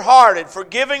 tender-hearted,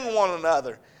 forgiving one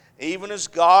another, even as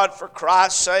God for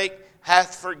Christ's sake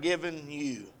hath forgiven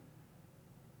you.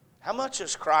 How much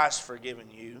has Christ forgiven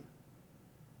you?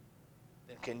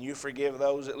 And can you forgive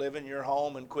those that live in your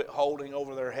home and quit holding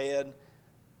over their head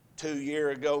 2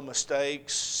 years ago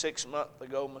mistakes, 6 months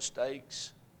ago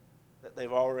mistakes that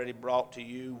they've already brought to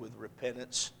you with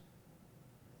repentance,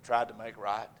 tried to make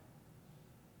right?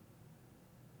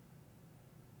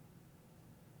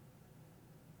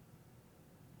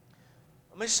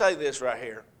 Let me say this right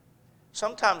here.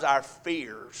 Sometimes our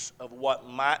fears of what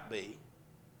might be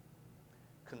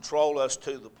control us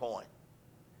to the point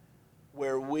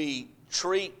where we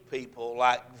treat people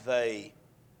like they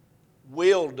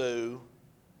will do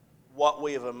what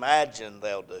we have imagined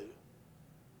they'll do.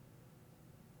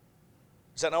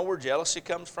 Is that not where jealousy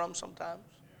comes from sometimes?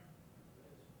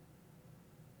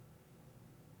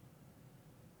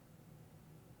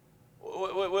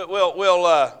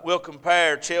 We'll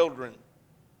compare children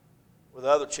with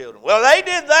other children. Well, they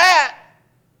did that.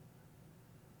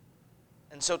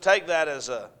 And so take that as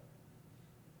a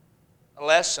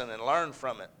lesson and learn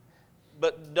from it.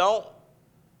 But don't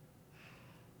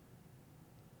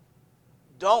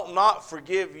not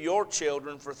forgive your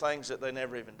children for things that they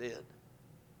never even did,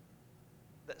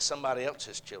 that somebody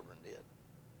else's children did.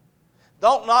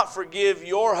 Don't not forgive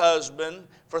your husband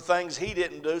for things he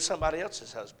didn't do, somebody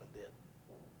else's husband did.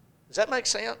 Does that make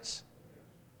sense?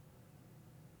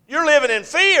 You're living in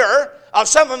fear of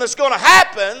something that's going to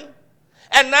happen,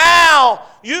 and now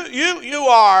you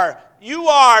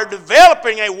are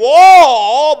developing a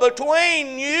wall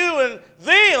between you and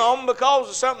them because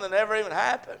of something that never even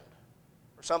happened,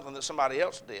 or something that somebody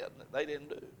else did that they didn't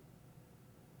do.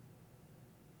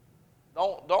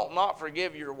 Don't not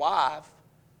forgive your wife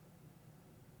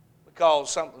because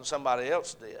something somebody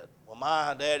else did. Well,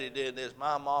 my daddy did this,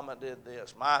 my mama did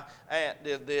this, my aunt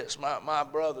did this, my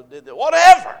brother did this,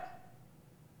 whatever.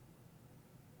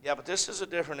 Yeah, but this is a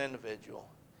different individual.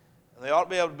 And they ought to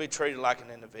be able to be treated like an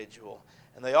individual.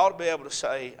 And they ought to be able to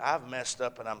say, I've messed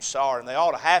up and I'm sorry. And they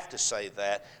ought to have to say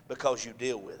that because you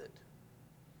deal with it.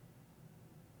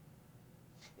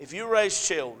 If you raise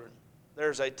children,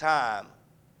 there's a time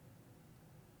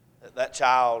that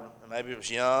child, maybe it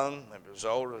was young, maybe it was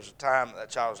older, there's a time that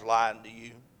child was lying to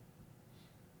you.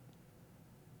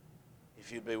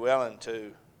 If you'd be willing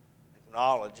to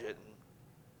acknowledge it,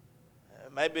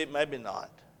 and maybe not,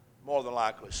 more than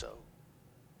likely so.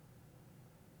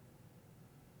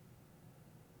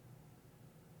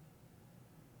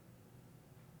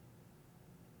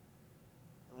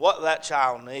 What that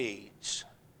child needs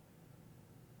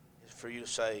is for you to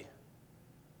say,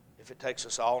 if it takes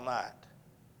us all night,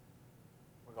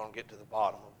 we're going to get to the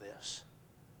bottom of this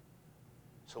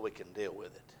so we can deal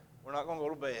with it. we're not going to go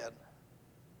to bed.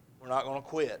 We're not going to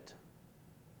quit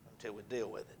until we deal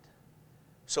with it.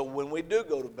 So when we do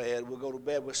go to bed, we'll go to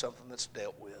bed with something that's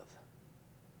dealt with.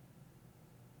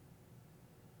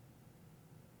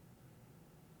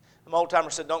 The old timer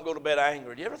said, don't go to bed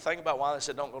angry. Do you ever think about why they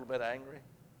said don't go to bed angry?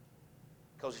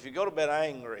 Because if you go to bed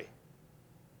angry,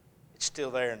 it's still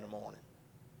there in the morning.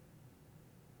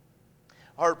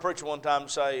 I heard a preacher one time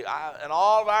say, in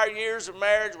all of our years of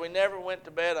marriage, we never went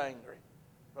to bed angry.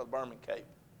 Brother Berman Cape.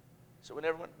 So we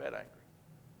never went to bed angry.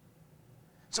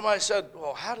 Somebody said,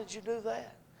 well, how did you do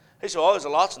that? He said, well, there's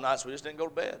lots of nights we just didn't go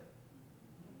to bed.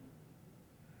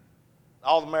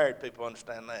 All the married people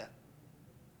understand that.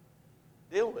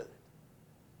 Deal with it.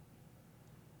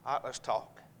 All right, let's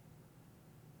talk.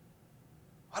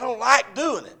 I don't like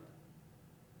doing it.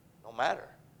 No matter.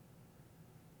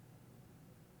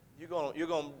 You're going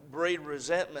to breed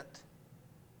resentment,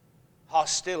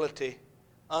 hostility,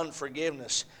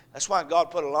 unforgiveness. That's why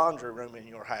God put a laundry room in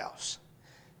your house.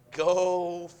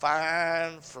 Go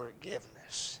find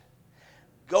forgiveness.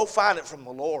 Go find it from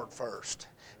the Lord first.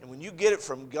 And when you get it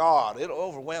from God, it'll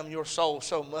overwhelm your soul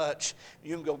so much,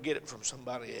 you can go get it from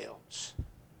somebody else.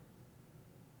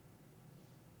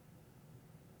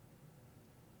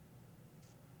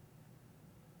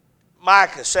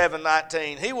 Micah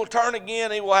 7:19, He will turn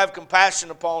again, He will have compassion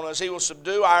upon us, He will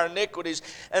subdue our iniquities,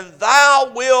 and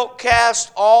Thou wilt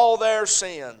cast all their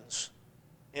sins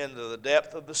into the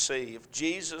depth of the sea. If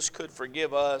Jesus could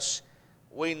forgive us,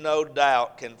 we no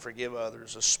doubt can forgive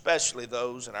others, especially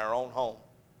those in our own home.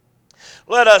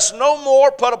 Let us no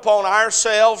more put upon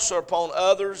ourselves or upon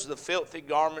others the filthy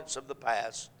garments of the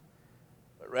past,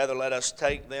 but rather let us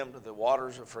take them to the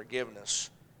waters of forgiveness,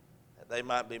 that they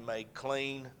might be made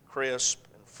clean, crisp,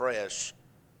 and fresh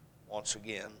once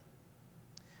again.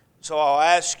 So I'll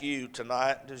ask you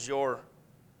tonight, does your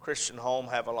Christian home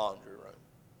have a laundry room?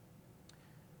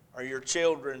 Are your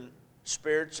children,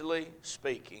 spiritually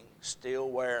speaking, still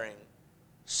wearing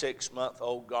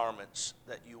 6-month-old garments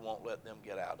that you won't let them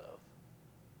get out of?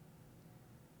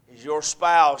 Is your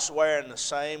spouse wearing the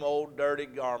same old dirty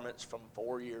garments from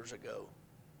 4 years ago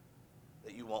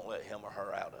that you won't let him or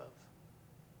her out of?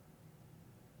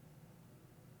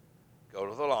 Go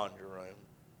to the laundry room,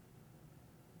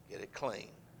 get it clean,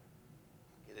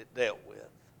 get it dealt with,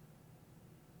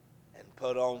 and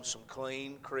put on some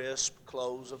clean, crisp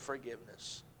clothes of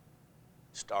forgiveness.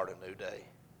 Start a new day.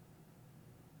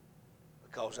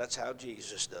 Because that's how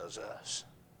Jesus does us.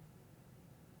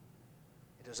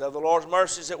 It is of the Lord's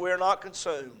mercies that we are not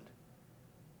consumed,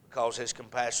 because His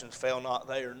compassions fail not.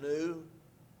 They are new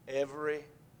every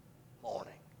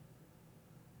morning.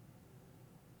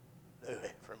 New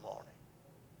every morning.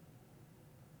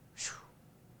 Whew.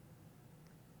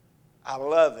 I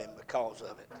love Him because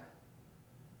of it.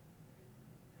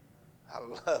 I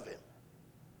love Him.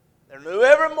 They're new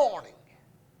every morning.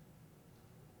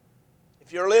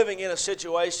 If you're living in a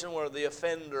situation where the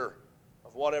offender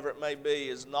of whatever it may be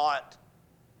is not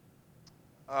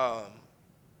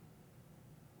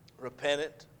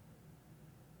repentant,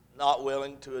 not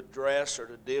willing to address or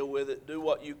to deal with it, do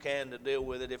what you can to deal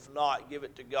with it. If not, give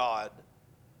it to God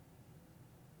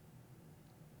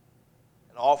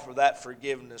and offer that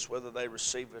forgiveness whether they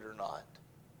receive it or not.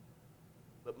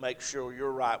 But make sure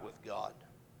you're right with God.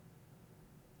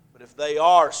 But if they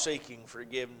are seeking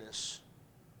forgiveness,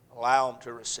 allow them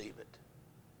to receive it.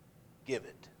 Give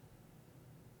it.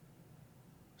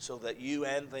 So that you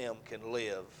and them can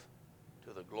live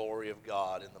to the glory of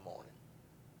God in the morning.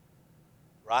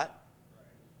 Right?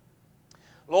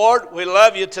 Lord, we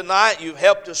love you tonight. You've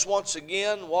helped us once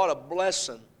again. What a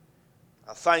blessing.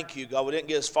 I thank you, God. We didn't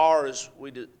get as far as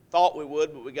we thought we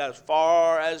would, but we got as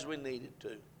far as we needed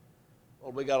to.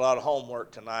 Lord, we got a lot of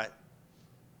homework tonight.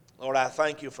 Lord, I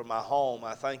thank you for my home.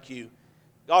 I thank you.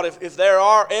 God, if there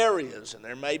are areas, and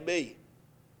there may be,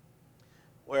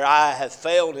 where I have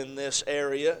failed in this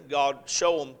area, God,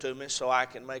 show them to me so I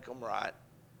can make them right.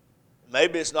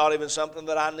 Maybe it's not even something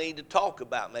that I need to talk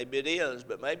about. Maybe it is,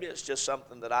 but maybe it's just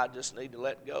something that I just need to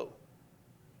let go.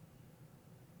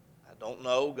 I don't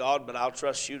know, God, but I'll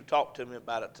trust you to talk to me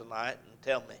about it tonight and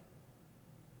tell me.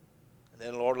 And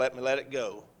then, Lord, let me let it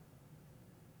go.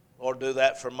 Lord, do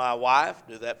that for my wife.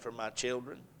 Do that for my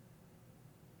children.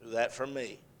 Do that for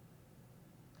me.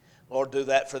 Lord, do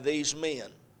that for these men.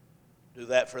 Do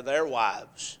that for their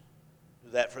wives.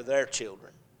 Do that for their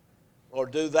children.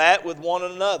 Lord, do that with one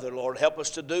another. Lord, help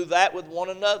us to do that with one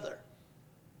another.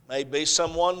 Maybe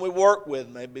someone we work with.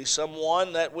 Maybe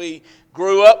someone that we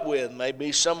grew up with.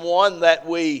 Maybe someone that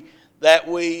we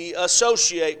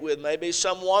associate with. Maybe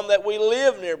someone that we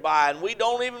live nearby and we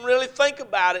don't even really think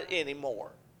about it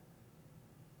anymore.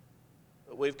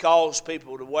 But we've caused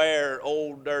people to wear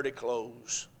old, dirty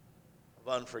clothes of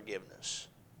unforgiveness.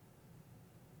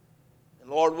 And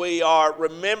Lord, we are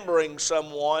remembering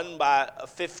someone by a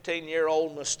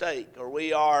 15-year-old mistake, or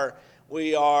we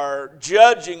are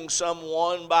judging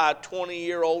someone by a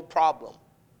 20-year-old problem.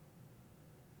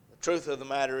 The truth of the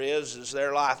matter is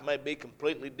their life may be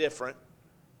completely different.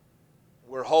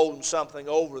 We're holding something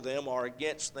over them or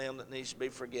against them that needs to be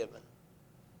forgiven.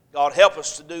 God, help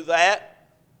us to do that.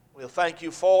 We'll thank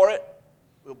you for it.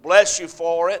 We'll bless you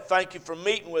for it. Thank you for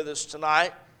meeting with us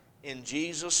tonight. In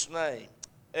Jesus' name,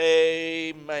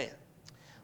 amen.